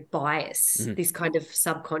inherent bias, Mhm. this kind of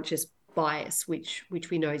subconscious bias, which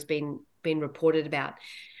we know has been reported about.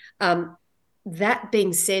 Um, that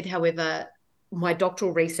being said, however, my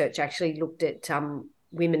doctoral research actually looked at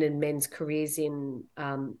women and men's careers in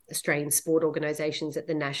Australian sport organisations at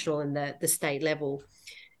the national and the state level.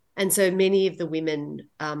 And so many of the women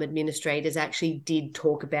administrators actually did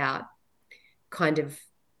talk about kind of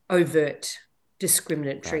overt Right.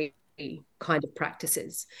 discriminatory kind of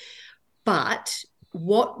practices. But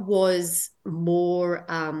what was more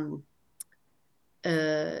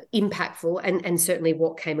impactful, and certainly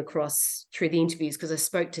what came across through the interviews, because I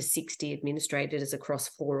spoke to 60 administrators across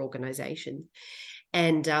 4 organizations.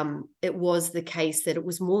 And it was the case that it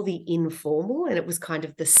was more the informal, and it was kind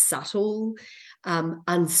of the subtle,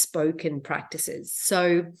 unspoken practices.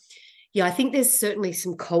 So, yeah, I think there's certainly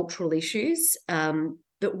some cultural issues.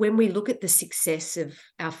 But when we look at the success of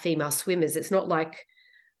our female swimmers, it's not like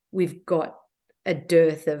we've got a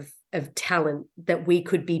dearth of talent that we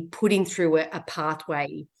could be putting through a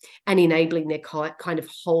pathway and enabling their kind of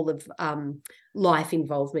whole of life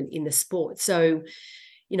involvement in the sport. So,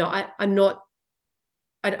 you know, I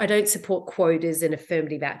don't support quotas and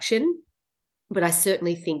affirmative action, but I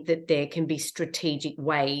certainly think that there can be strategic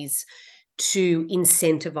ways to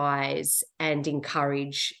incentivize and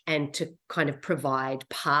encourage and to kind of provide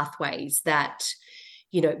pathways that,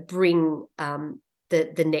 you know, bring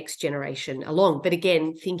the next generation along. But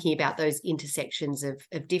again, thinking about those intersections of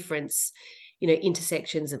difference, you know,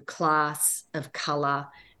 intersections of class, of color,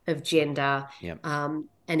 of gender. Yep.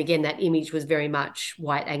 And again, that image was very much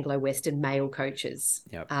white Anglo-Western male coaches.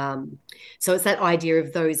 Yep. So it's that idea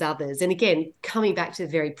of those others. And again, coming back to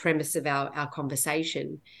the very premise of our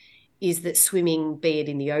conversation, is that swimming, be it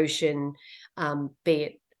in the ocean, be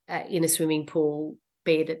it in a swimming pool,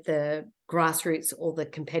 be it at the grassroots or the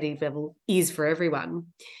competitive level, is for everyone.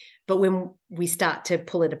 But when we start to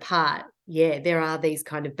pull it apart, yeah, there are these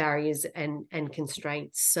kind of barriers and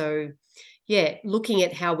constraints. So, yeah, looking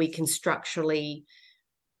at how we can structurally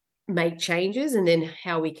make changes, and then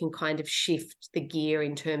how we can kind of shift the gear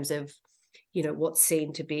in terms of, you know, what's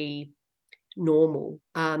seen to be normal.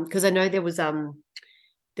 Because I know there was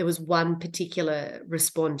one particular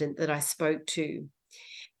respondent that I spoke to,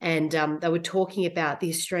 and they were talking about the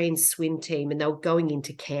Australian swim team, and they were going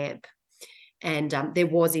into camp, and there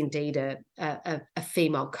was indeed a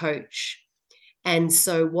female coach. And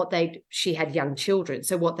so she had young children.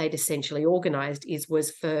 So what they'd essentially organised was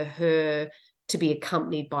for her to be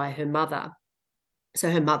accompanied by her mother, so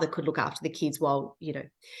her mother could look after the kids while, you know,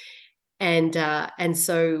 and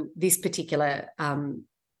so this particular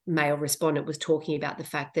male respondent was talking about the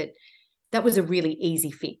fact that that was a really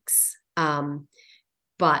easy fix,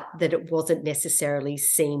 but that it wasn't necessarily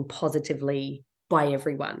seen positively by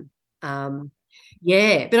everyone.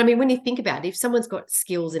 Yeah, but I mean, when you think about it, if someone's got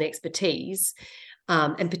skills and expertise,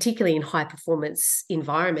 and particularly in high performance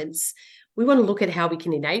environments, we want to look at how we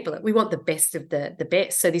can enable it. We want the best of the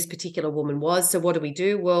best. So this particular woman was. So what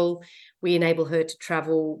do? Well, we enable her to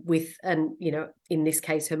travel with, and you know, in this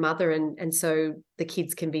case, her mother, and so the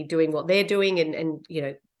kids can be doing what they're doing, and you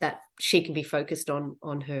know, that she can be focused on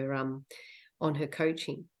her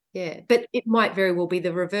coaching. Yeah, but it might very well be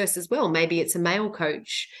the reverse as well. Maybe it's a male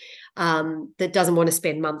coach that doesn't want to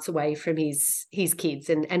spend months away from his kids,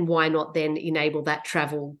 and why not then enable that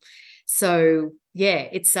travel? So yeah,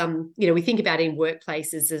 it's you know, we think about in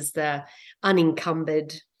workplaces as the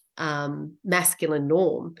unencumbered masculine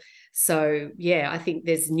norm. So yeah, I think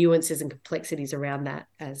there's nuances and complexities around that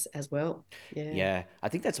as well. Yeah, I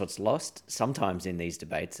think that's what's lost sometimes in these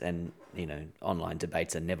debates, and you know, online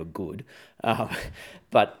debates are never good.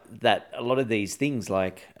 But that a lot of these things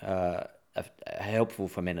like are helpful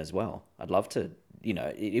for men as well. I'd love to, you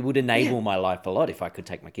know, it would enable my life a lot if I could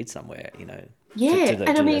take my kids somewhere, you know, to do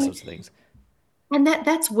those sorts of things. And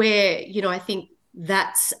that's where, you know, I think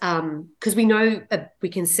that's because we know we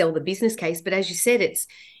can sell the business case, but as you said, it's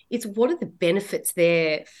what are the benefits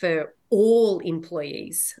there for all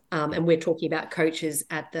employees, and we're talking about coaches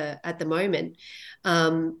at the moment,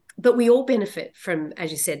 but we all benefit from,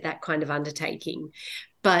 as you said, that kind of undertaking.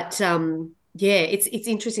 But yeah, it's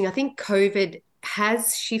interesting. I think COVID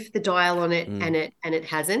has shifted the dial on it, and it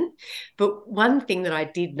hasn't. But one thing that I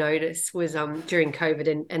did notice was during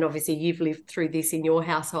COVID, and obviously you've lived through this in your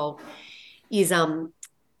household, is I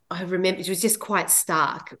remember it was just quite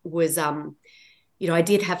stark, was you know, I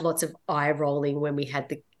did have lots of eye rolling when we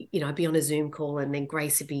had you know, I'd be on a Zoom call, and then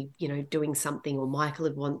Grace would be, you know, doing something, or Michael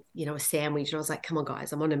would want, you know, a sandwich, and I was like, come on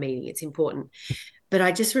guys, I'm on a meeting, it's important. But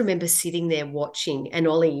I just remember sitting there watching, and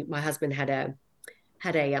Ollie, my husband, had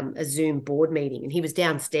a Zoom board meeting, and he was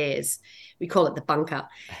downstairs. We call it the bunker.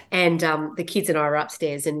 And the kids and I were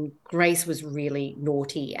upstairs, and Grace was really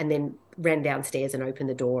naughty and then ran downstairs and opened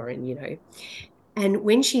the door, and, you know, and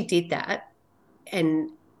when she did that,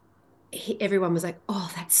 and everyone was like,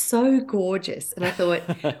 oh, that's so gorgeous. And I thought,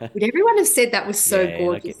 would everyone have said that was so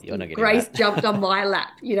gorgeous? You're not Grace that. jumped on my lap,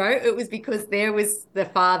 you know, it was because there was the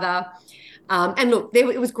father. And look,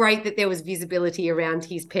 it was great that there was visibility around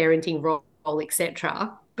his parenting role,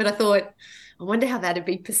 etc. But I thought, I wonder how that'd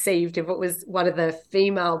be perceived if it was one of the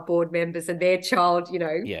female board members and their child, you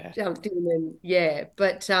know, jumped in, and yeah.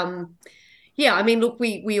 But Yeah, I mean, look,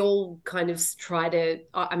 we all kind of try to.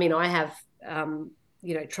 I mean, I have,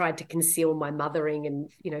 tried to conceal my mothering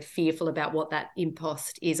and fearful about what that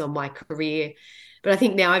impost is on my career. But I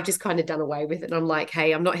think now I've just kind of done away with it. And I'm like,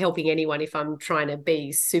 hey, I'm not helping anyone if I'm trying to be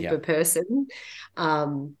Yeah. super person.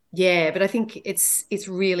 Yeah, but I think it's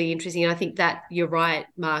really interesting. And I think that you're right,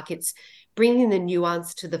 Mark. It's bringing the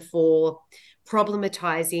nuance to the fore,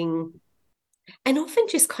 problematizing, and often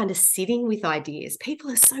just kind of sitting with ideas.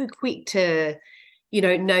 People are so quick to,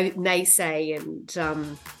 no naysay,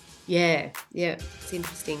 and yeah, it's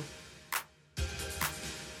interesting.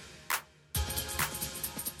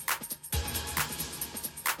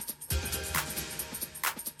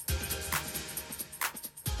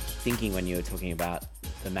 Thinking when you were talking about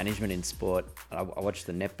the management in sport, I watched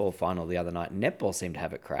the netball final the other night. Netball seemed to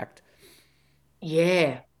have it cracked.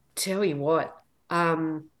 Yeah, tell you what,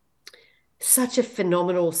 such a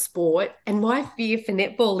phenomenal sport. And my fear for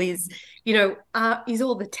netball is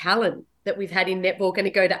all the talent that we've had in netball going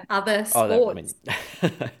to go to other Oh, that, I mean,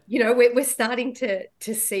 sports? We're starting to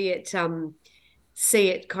see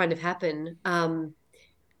it kind of happen.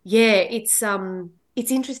 Yeah, it's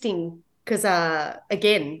interesting because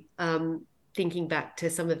again, thinking back to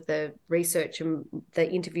some of the research and the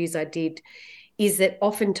interviews I did, is that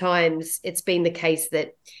oftentimes it's been the case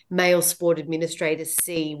that male sport administrators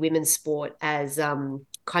see women's sport as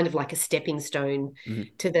kind of like a stepping stone mhm.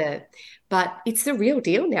 to the, but it's the real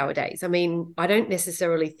deal nowadays. I mean, I don't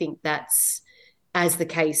necessarily think that's as the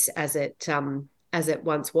case as it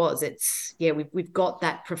once was. It's yeah, we've got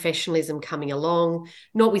that professionalism coming along,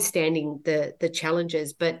 notwithstanding the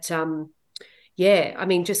challenges. But yeah, I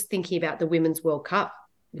mean, just thinking about the Women's World Cup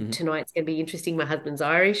Mhm. tonight's going to be interesting. My husband's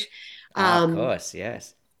Irish. Ah, of Um, course,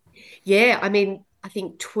 yes. yeah, I mean, I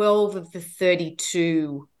think 12 of the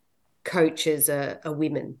 32 coaches are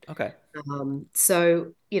women. Okay.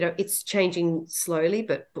 So it's changing slowly,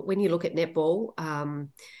 but when you look at netball,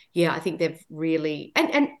 yeah, I think they've really,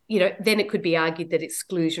 and then it could be argued that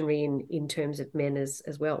exclusionary in terms of men as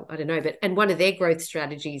well. I don't know, but and one of their growth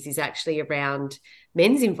strategies is actually around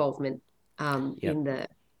men's involvement Yep. in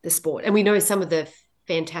the sport, and we know some of the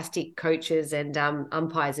fantastic coaches and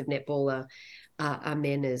umpires of netball are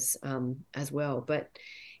men as well. But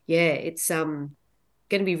yeah, it's going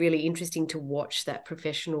to be really interesting to watch that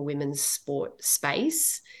professional women's sport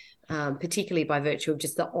space, particularly by virtue of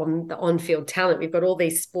just the on field talent. We've got all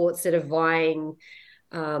these sports that are vying,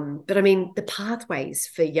 but I mean the pathways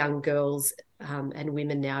for young girls and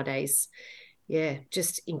women nowadays, yeah,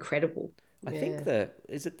 just incredible. I think Yeah.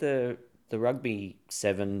 is it the rugby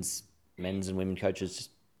sevens men's and women coaches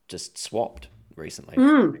just swapped recently.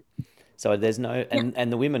 Mm, So there's no, yeah.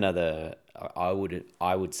 and the women are I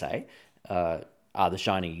would say uh, are the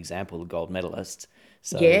shining example, the gold medalists.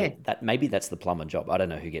 So Yeah. that maybe that's the plumber job. I don't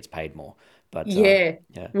know who gets paid more, but Yeah.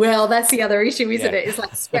 yeah, Well, that's the other issue, isn't yeah, it? It's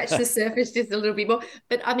like scratch the surface just a little bit more.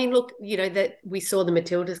 But I mean, look, that we saw the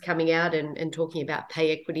Matildas coming out and talking about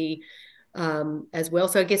pay equity as well.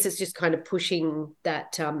 So I guess it's just kind of pushing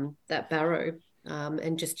that barrow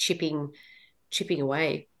and just chipping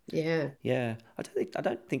away. Yeah. yeah. I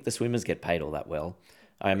don't think the swimmers get paid all that well.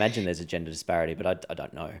 I imagine there's a gender disparity, but I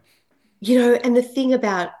don't know. And the thing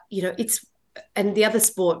about, it's and the other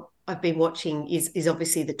sport I've been watching is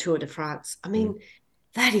obviously the Tour de France. I Mm. mean,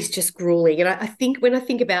 that is just grueling. And I think when I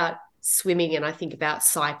think about swimming and I think about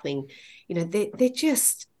cycling, they're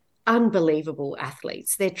just unbelievable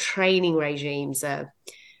athletes. Their training regimes are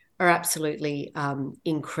absolutely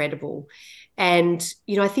incredible. And,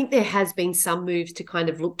 I think there has been some moves to kind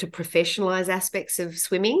of look to professionalize aspects of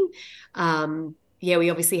swimming. Yeah,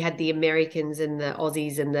 we obviously had the Americans and the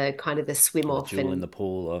Aussies and the kind of the swim Or the off jewel in and the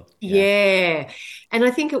pool, or yeah, yeah. And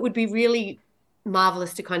I think it would be really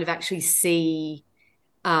marvelous to kind of actually see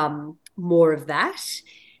more of that.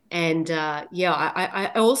 And yeah,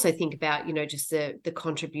 I also think about, just the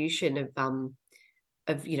contribution of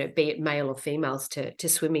be it male or females to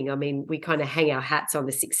swimming. I mean, we kind of hang our hats on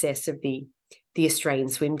the success of the Australian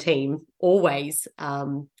swim team always.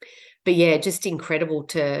 But yeah, just incredible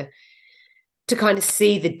to kind of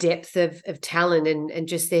see the depth of talent and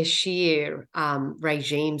just their sheer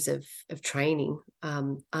regimes of training.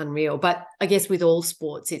 Unreal. But I guess with all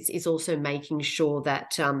sports, it's also making sure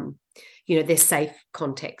that they're safe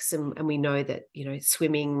contexts, and we know that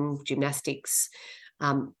swimming, gymnastics,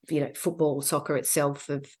 football, soccer itself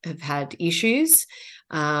have had issues.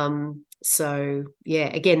 So yeah,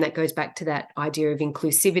 again, that goes back to that idea of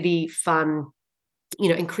inclusivity, fun,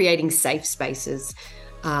 and creating safe spaces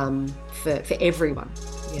for everyone.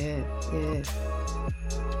 Yeah, yeah.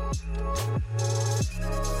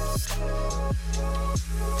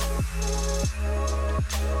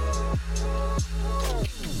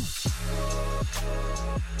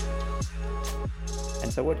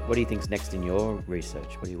 So what do you think's next in your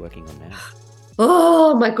research? What are you working on now?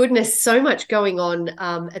 Oh my goodness, so much going on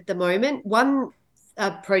at the moment. One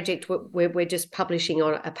project we're just publishing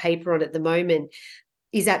on a paper on at the moment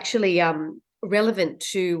is actually relevant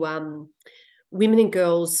to women and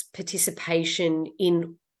girls' participation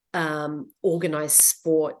in organised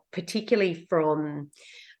sport, particularly from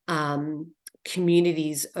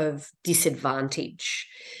communities of disadvantage.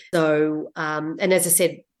 So, and as I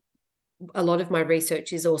said, a lot of my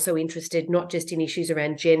research is also interested not just in issues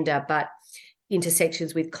around gender, but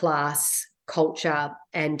intersections with class, culture,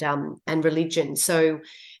 and religion. So,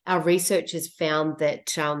 our research has found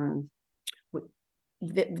that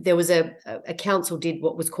there was a council did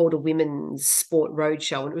what was called a women's sport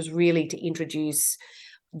roadshow, and it was really to introduce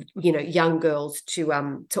young girls to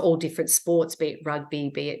all different sports, be it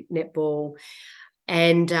rugby, be it netball,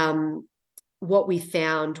 and what we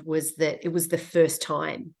found was that it was the first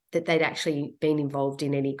time that they'd actually been involved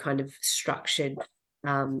in any kind of structured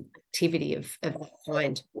activity of that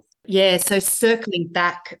kind. Yeah, so circling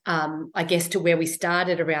back, I guess, to where we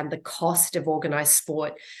started around the cost of organised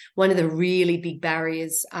sport, one of the really big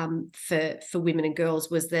barriers for women and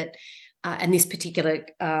girls was that, and this particular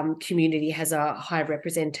community has a high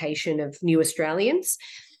representation of new Australians,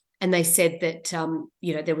 and they said that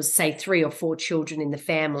there was, say, 3 or 4 children in the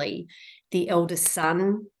family. The eldest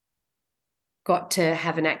son got to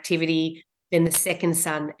have an activity, then the second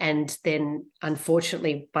son, and then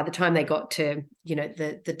unfortunately by the time they got to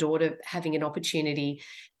the daughter having an opportunity,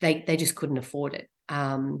 they just couldn't afford it.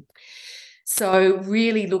 So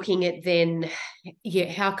really looking at then,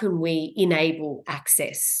 how can we enable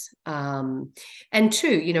access? And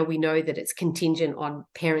two, we know that it's contingent on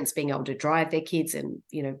parents being able to drive their kids, and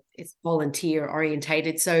it's volunteer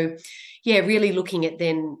orientated. So really looking at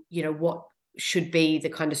then what should be the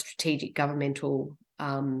kind of strategic governmental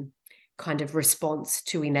kind of response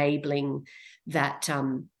to enabling that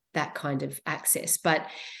that kind of access. But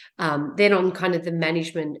then on kind of the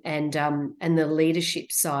management and the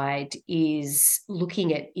leadership side is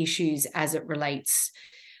looking at issues as it relates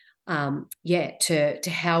to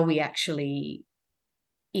how we actually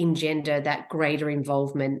engender that greater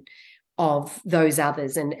involvement of those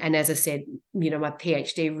others. And as I said, my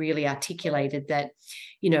PhD really articulated that,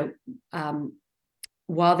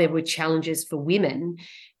 while there were challenges for women,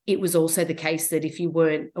 it was also the case that if you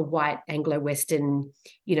weren't a white Anglo-Western,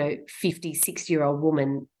 56-year-old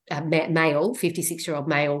woman, male, 56-year-old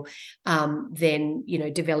male, then,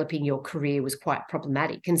 developing your career was quite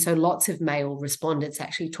problematic. And so lots of male respondents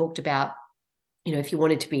actually talked about, if you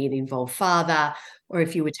wanted to be an involved father, or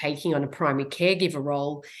if you were taking on a primary caregiver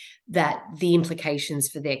role, that the implications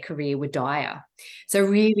for their career were dire. So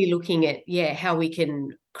really looking at, how we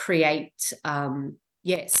can create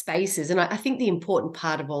spaces. And I think the important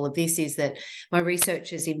part of all of this is that my research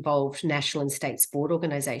has involved national and state sport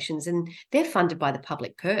organisations, and they're funded by the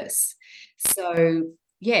public purse. So,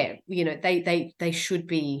 they should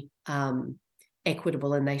be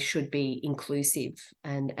equitable, and they should be inclusive.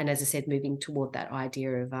 And as I said, moving toward that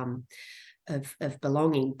idea of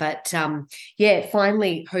belonging. But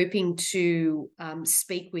finally hoping to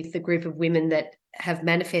speak with the group of women that have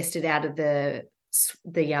manifested out of the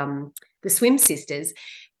Swim Sisters.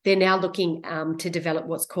 They're now looking to develop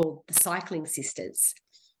what's called the Cycling Sisters.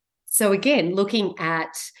 So again, looking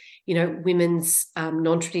at women's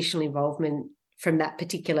non-traditional involvement from that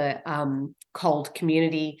particular COLD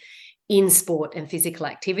community in sport and physical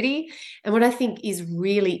activity. And what I think is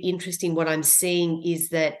really interesting, what I'm seeing is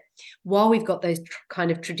that while we've got those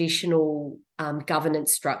kind of traditional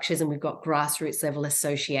governance structures, and we've got grassroots level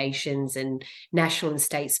associations and national and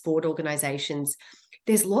state sport organisations,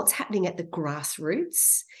 there's lots happening at the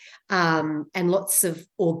grassroots, and lots of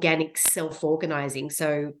organic self-organising.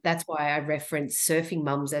 So that's why I reference Surfing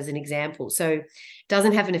Mums as an example. So it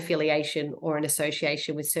doesn't have an affiliation or an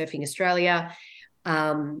association with Surfing Australia.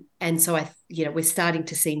 And so we're starting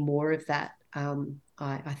to see more of that.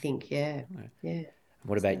 I think, yeah.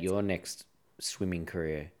 What about your next swimming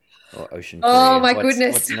career or ocean career? Oh my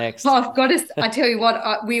goodness! What's next? Oh, I've got to. I tell you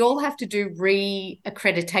what, we all have to do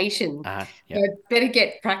re-accreditation. So I better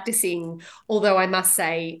get practicing. Although I must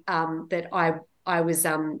say that I was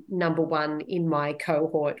number one in my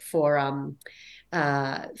cohort for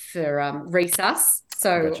resus.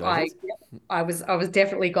 So I was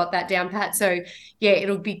definitely got that down pat. So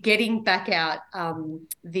it'll be getting back out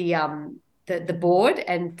the board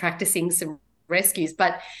and practicing some rescues.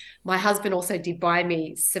 But my husband also did buy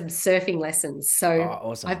me some surfing lessons. Oh, So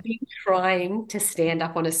awesome. I've been trying to stand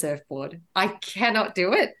up on a surfboard. I cannot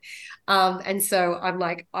do it. And so I'm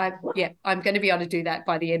like, I'm going to be able to do that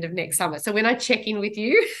by the end of next summer. So when I check in with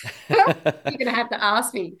you, you're going to have to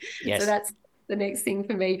ask me. So Yes. that's the next thing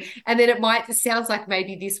for me. And then it sounds like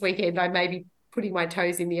maybe this weekend I may be putting my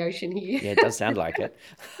toes in the ocean here. Yeah, it does sound like it.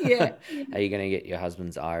 Yeah. Are you going to get your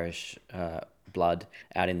husband's Irish blood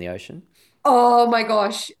out in the ocean? Oh my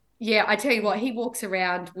gosh. Yeah, I tell you what, he walks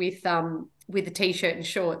around with a t-shirt and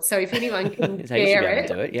shorts. So if anyone can So he should be bear able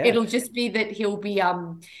to it, do it. Yeah. it'll just be that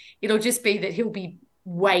he'll be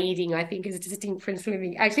wading, I think, is distinct from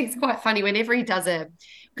swimming. Actually, it's quite funny whenever he does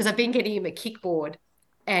because I've been getting him a kickboard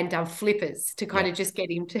and flippers to kind of Yep. just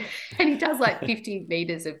get him to, and he does like 50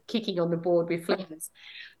 meters of kicking on the board with flippers.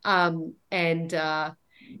 And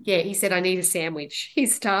yeah, he said, I need a sandwich.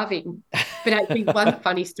 He's starving. But actually, one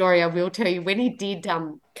funny story I will tell you, when he did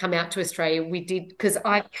come out to Australia, we did, because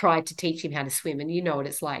I tried to teach him how to swim, and you know what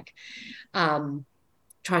it's like. Um,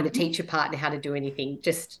 trying to teach a partner how to do anything,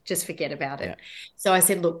 just forget about Yeah. it. So I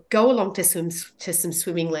said, look, go along to some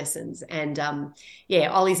swimming lessons. And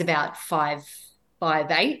yeah, Ollie's about 5'8",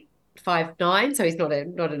 5'9", so he's not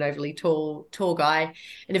an overly tall guy,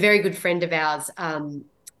 and a very good friend of ours.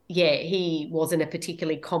 Yeah, he wasn't a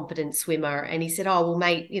particularly competent swimmer, and he said, oh well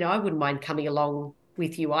mate, I wouldn't mind coming along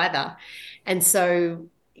with you either. And so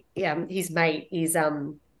yeah, his mate is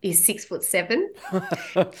 6'7",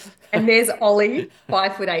 and there's Ollie,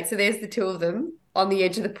 5'8". So there's the two of them on the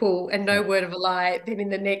edge of the pool, and no Yeah. word of a lie. Then in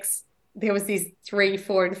the next, there was these 3,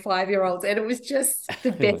 4, and 5-year-olds, and it was just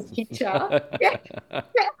the best picture. Yeah.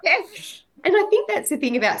 And I think that's the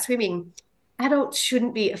thing about swimming. Adults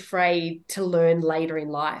shouldn't be afraid to learn later in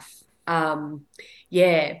life.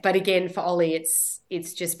 Yeah, but again, for Ollie, it's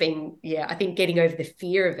just been, yeah, I think getting over the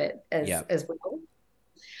fear of it Yeah. as well.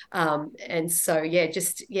 And so yeah,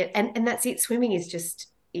 and that's it. Swimming is just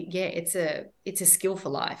yeah, it's a skill for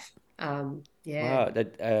life. Yeah.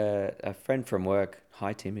 Wow, a friend from work,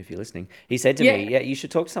 hi Tim, if you're listening, he said to me, Yeah. "Yeah, you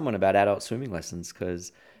should talk to someone about adult swimming lessons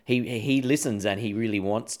because he listens and he really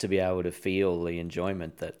wants to be able to feel the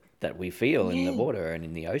enjoyment that we feel in the Yeah. water and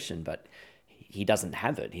in the ocean, but he doesn't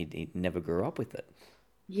have it. He never grew up with it."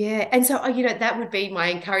 Yeah. And so, that would be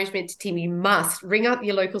my encouragement to Tim. You must ring up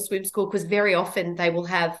your local swim school, because very often they will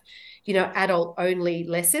have, adult only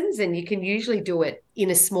lessons, and you can usually do it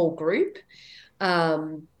in a small group.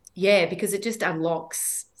 Yeah, because it just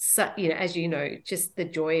unlocks, as you know, just the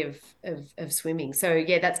joy of swimming. So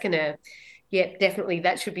yeah, yeah, definitely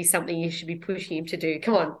that should be something you should be pushing him to do.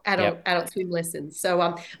 Come on, Yep. adult swim lessons.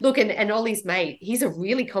 So look, and Ollie's mate, he's a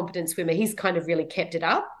really competent swimmer. He's kind of really kept it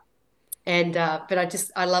up. And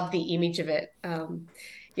but I love the image of it.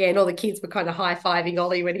 Yeah, and all the kids were kind of high-fiving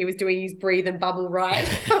Ollie when he was doing his breathe and bubble ride.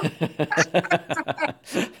 I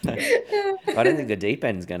don't think the deep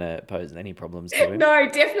end's going to pose any problems to him. No,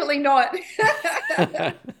 definitely not.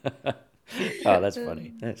 Oh, that's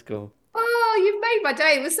funny. That's cool. Oh, you've made my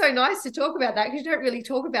day. It was so nice to talk about that, because you don't really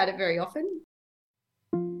talk about it very often.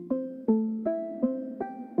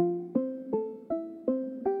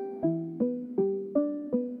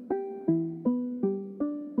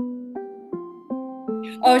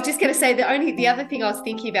 I was just going to say, the other thing I was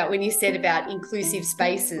thinking about when you said about inclusive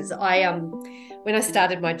spaces, when I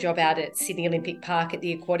started my job out at Sydney Olympic Park at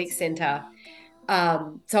the Aquatic Centre,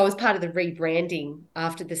 so I was part of the rebranding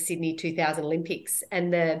after the Sydney 2000 Olympics,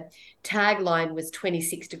 and the tagline was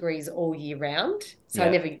 26 degrees all year round. So I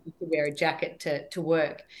Yeah. never used to wear a jacket to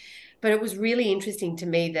work. But it was really interesting to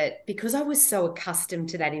me that because I was so accustomed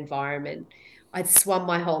to that environment, I'd swum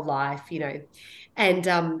my whole life, and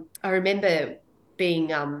I remember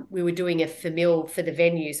we were doing a famil for the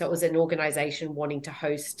venue. So it was an organization wanting to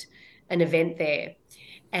host an event there.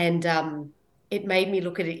 And it made me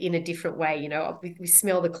look at it in a different way. We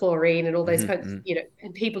smell the chlorine and all those kinds, Mhm.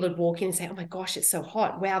 and people would walk in and say, oh my gosh, it's so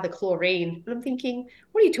hot. Wow, the chlorine. And I'm thinking,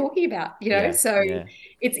 what are you talking about? Yeah. So Yeah.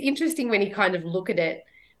 it's interesting when you kind of look at it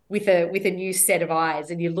with a new set of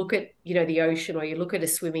eyes, and you look at, the ocean, or you look at a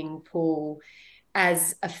swimming pool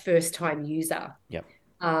as a first time user. Yep.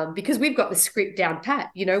 Because we've got the script down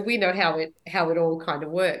pat, we know how it all kind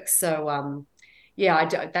of works. So yeah,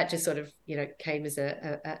 that just sort of came as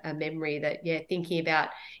a memory that, yeah, thinking about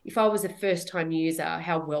if I was a first time user,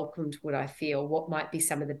 how welcomed would I feel? What might be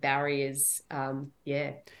some of the barriers?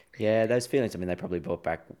 Yeah. Yeah, those feelings, I mean, they probably brought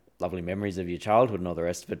back lovely memories of your childhood and all the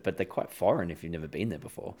rest of it, but they're quite foreign if you've never been there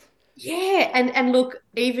before. Yeah, and look,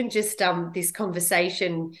 even just this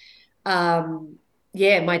conversation, um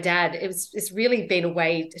Yeah, my dad, it's really been a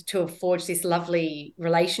way to have forged this lovely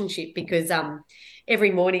relationship because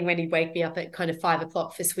every morning when he'd wake me up at kind of 5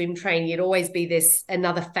 o'clock for swim training, he'd always be this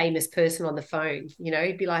another famous person on the phone.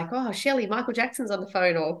 He'd be like, "Oh, Shelley, Michael Jackson's on the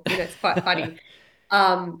phone," or it's quite funny.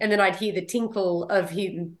 And then I'd hear the tinkle of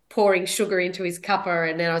him pouring sugar into his cuppa,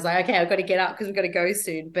 and then I was like, "Okay, I've got to get up because we've got to go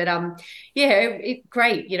soon." But yeah,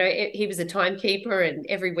 great. He was a timekeeper, and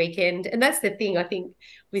every weekend, and that's the thing I think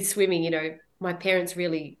with swimming. My parents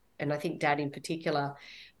really, and I think dad in particular,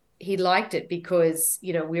 he liked it because,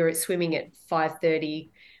 we were at swimming at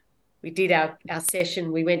 5:30. We did our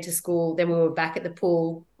session. We went to school. Then we were back at the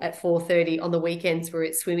pool at 4:30 on the weekends. We were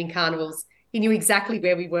at swimming carnivals. He knew exactly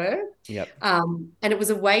where we were. Yep. And it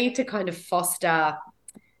was a way to kind of foster,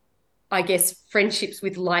 I guess, friendships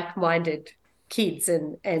with like-minded kids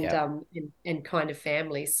and kind of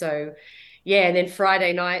families. So yeah, and then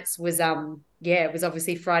Friday nights was it was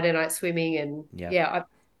obviously Friday night swimming, and Yep.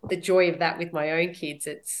 the joy of that with my own kids,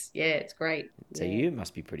 it's great. So Yeah. you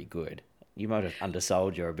must be pretty good. You might have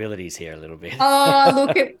undersold your abilities here a little bit. Oh,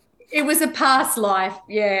 look, it was a past life.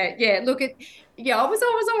 Yeah, yeah. Look at I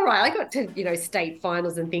was all right. I got to, state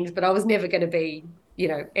finals and things, but I was never going to be,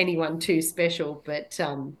 anyone too special. But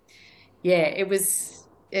yeah,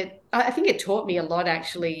 I think it taught me a lot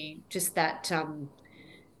actually, just that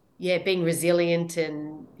being resilient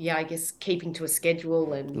and I guess keeping to a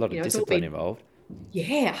schedule A and lot of it's all discipline been. involved.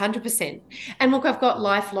 Yeah, 100%. And look, I've got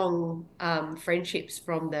lifelong friendships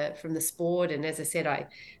from the sport, and as I said, I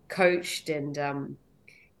coached and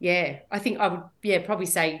I think I would probably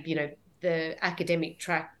say, the academic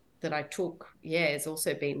track that I took, has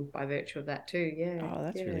also been by virtue of that too. Yeah. Oh,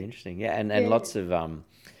 that's Yeah. really interesting. Yeah, and Yeah. lots of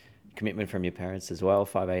commitment from your parents as well.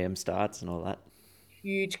 5 a.m. starts and all that.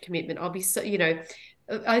 Huge commitment. I'll be so,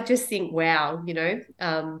 I just think, wow,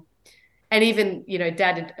 and even,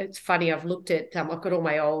 dad, it's funny, I've looked at, I've got all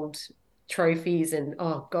my old trophies, and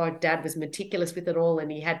oh God, dad was meticulous with it all. And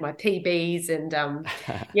he had my PBs and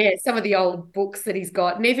some of the old books that he's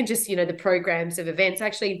got, and even just, the programs of events.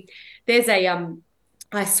 Actually, there's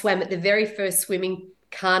I swam at the very first swimming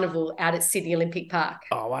carnival out at Sydney Olympic Park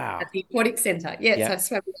Oh wow. at the Aquatic Centre. Yes, Yeah, I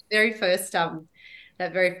swam at the very first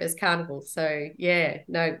that very first carnival. So yeah,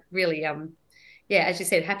 no, really as you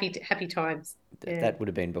said, happy times. Yeah. that would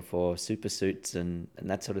have been before super suits and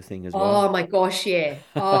that sort of thing as well. Oh my gosh, yeah.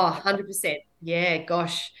 Oh, 100%. Yeah,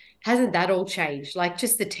 gosh. Hasn't that all changed? Like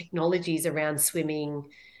just the technologies around swimming,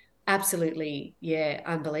 absolutely, yeah,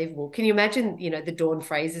 unbelievable. Can you imagine, the Dawn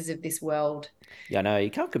Frasers of this world? Yeah, no, you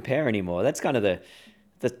can't compare anymore. That's kind of the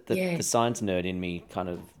Yeah. science nerd in me kind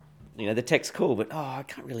of, the tech's cool, but I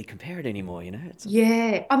can't really compare it anymore. It's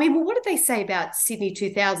Yeah. I mean, well, what did they say about Sydney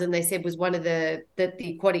 2000? They said was one of that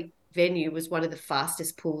the aquatic venue was one of the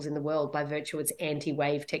fastest pools in the world by virtue of its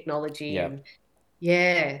anti-wave technology.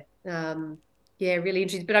 yeah. And yeah, really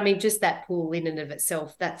interesting. But I mean, just that pool in and of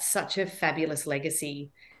itself, that's such a fabulous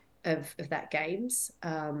legacy of that games.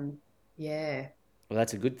 Yeah. Well,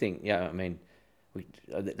 that's a good thing. Yeah, I mean,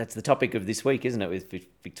 that's the topic of this week, isn't it? With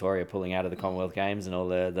Victoria pulling out of the Commonwealth Games and all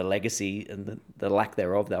the legacy and the lack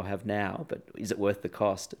thereof they'll have now. But is it worth the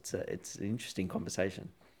cost? It's an interesting conversation.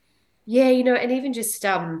 Yeah, and even just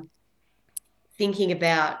thinking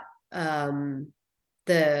about um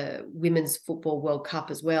the Women's Football World Cup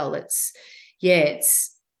as well.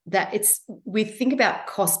 We think about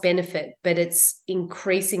cost benefit, but it's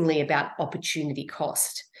increasingly about opportunity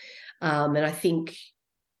cost. And I think,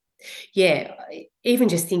 yeah, even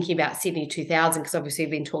just thinking about Sydney 2000, because obviously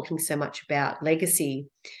we've been talking so much about legacy.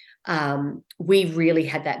 We really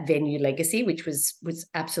had that venue legacy, which was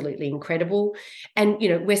absolutely incredible. And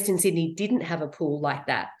Western Sydney didn't have a pool like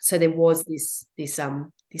that, so there was this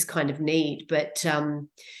kind of need. But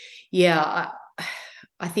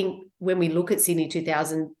I think when we look at Sydney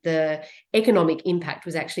 2000, the economic impact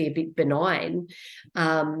was actually a bit benign,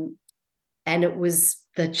 and it was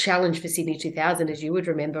the challenge for Sydney 2000, as you would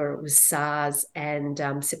remember, it was SARS and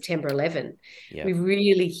September 11. Yeah. We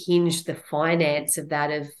really hinged the finance of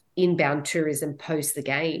that of inbound tourism post the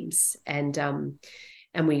games, and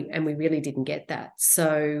we really didn't get that.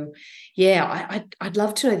 So yeah, I'd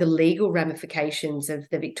love to know the legal ramifications of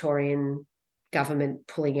the Victorian government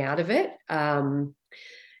pulling out of it.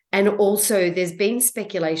 And also, there's been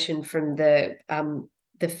speculation from the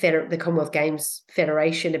Commonwealth Games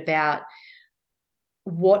Federation about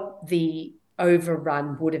what the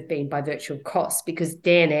overrun would have been by virtue of cost, because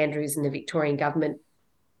Dan Andrews and the Victorian government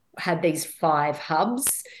had these 5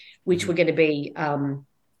 hubs, which were going to be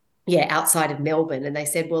outside of Melbourne. And they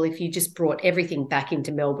said, well, if you just brought everything back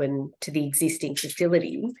into Melbourne to the existing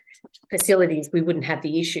facilities, we wouldn't have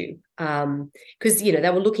the issue. Because, they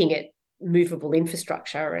were looking at movable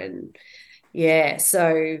infrastructure. And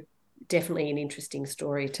so definitely an interesting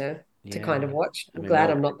story to kind of watch. I'm glad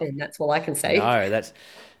I'm not there. That's all I can say. No, that's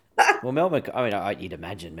well, Melbourne. I mean, you'd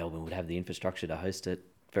imagine Melbourne would have the infrastructure to host it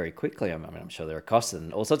very quickly. I mean, I'm sure there are costs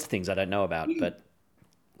and all sorts of things I don't know about, but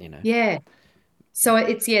Yeah. So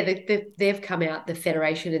it's they've come out, the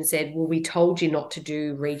federation, and said, well, we told you not to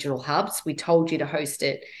do regional hubs. We told you to host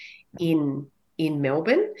it in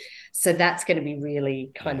Melbourne. So that's going to be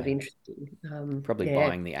really kind of interesting. Probably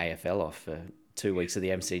buying the AFL off for 2 weeks of the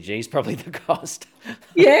MCG is probably the cost.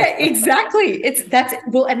 Yeah, exactly.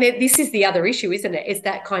 And this is the other issue, isn't it? It's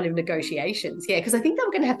that kind of negotiations. Yeah, because I think they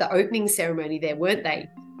were going to have the opening ceremony there, weren't they?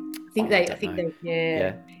 I think they.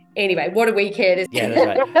 Yeah. Anyway, what do we care to? Yeah,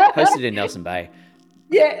 that's right. Hosted in Nelson Bay.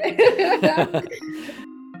 Yeah.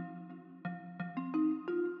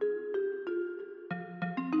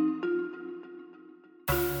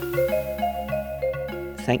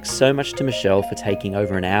 Thanks so much to Michelle for taking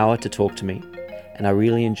over an hour to talk to me, and I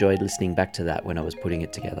really enjoyed listening back to that when I was putting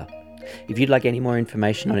it together. If you'd like any more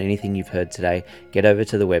information on anything you've heard today, get over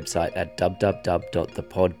to the website at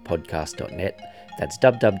www.thepodpodcast.net. That's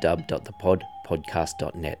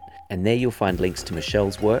www.thepodpodcast.net. And there you'll find links to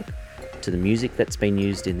Michelle's work, to the music that's been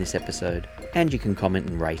used in this episode, and you can comment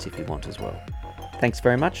and rate if you want as well. Thanks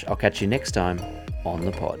very much. I'll catch you next time on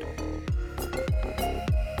The Pod.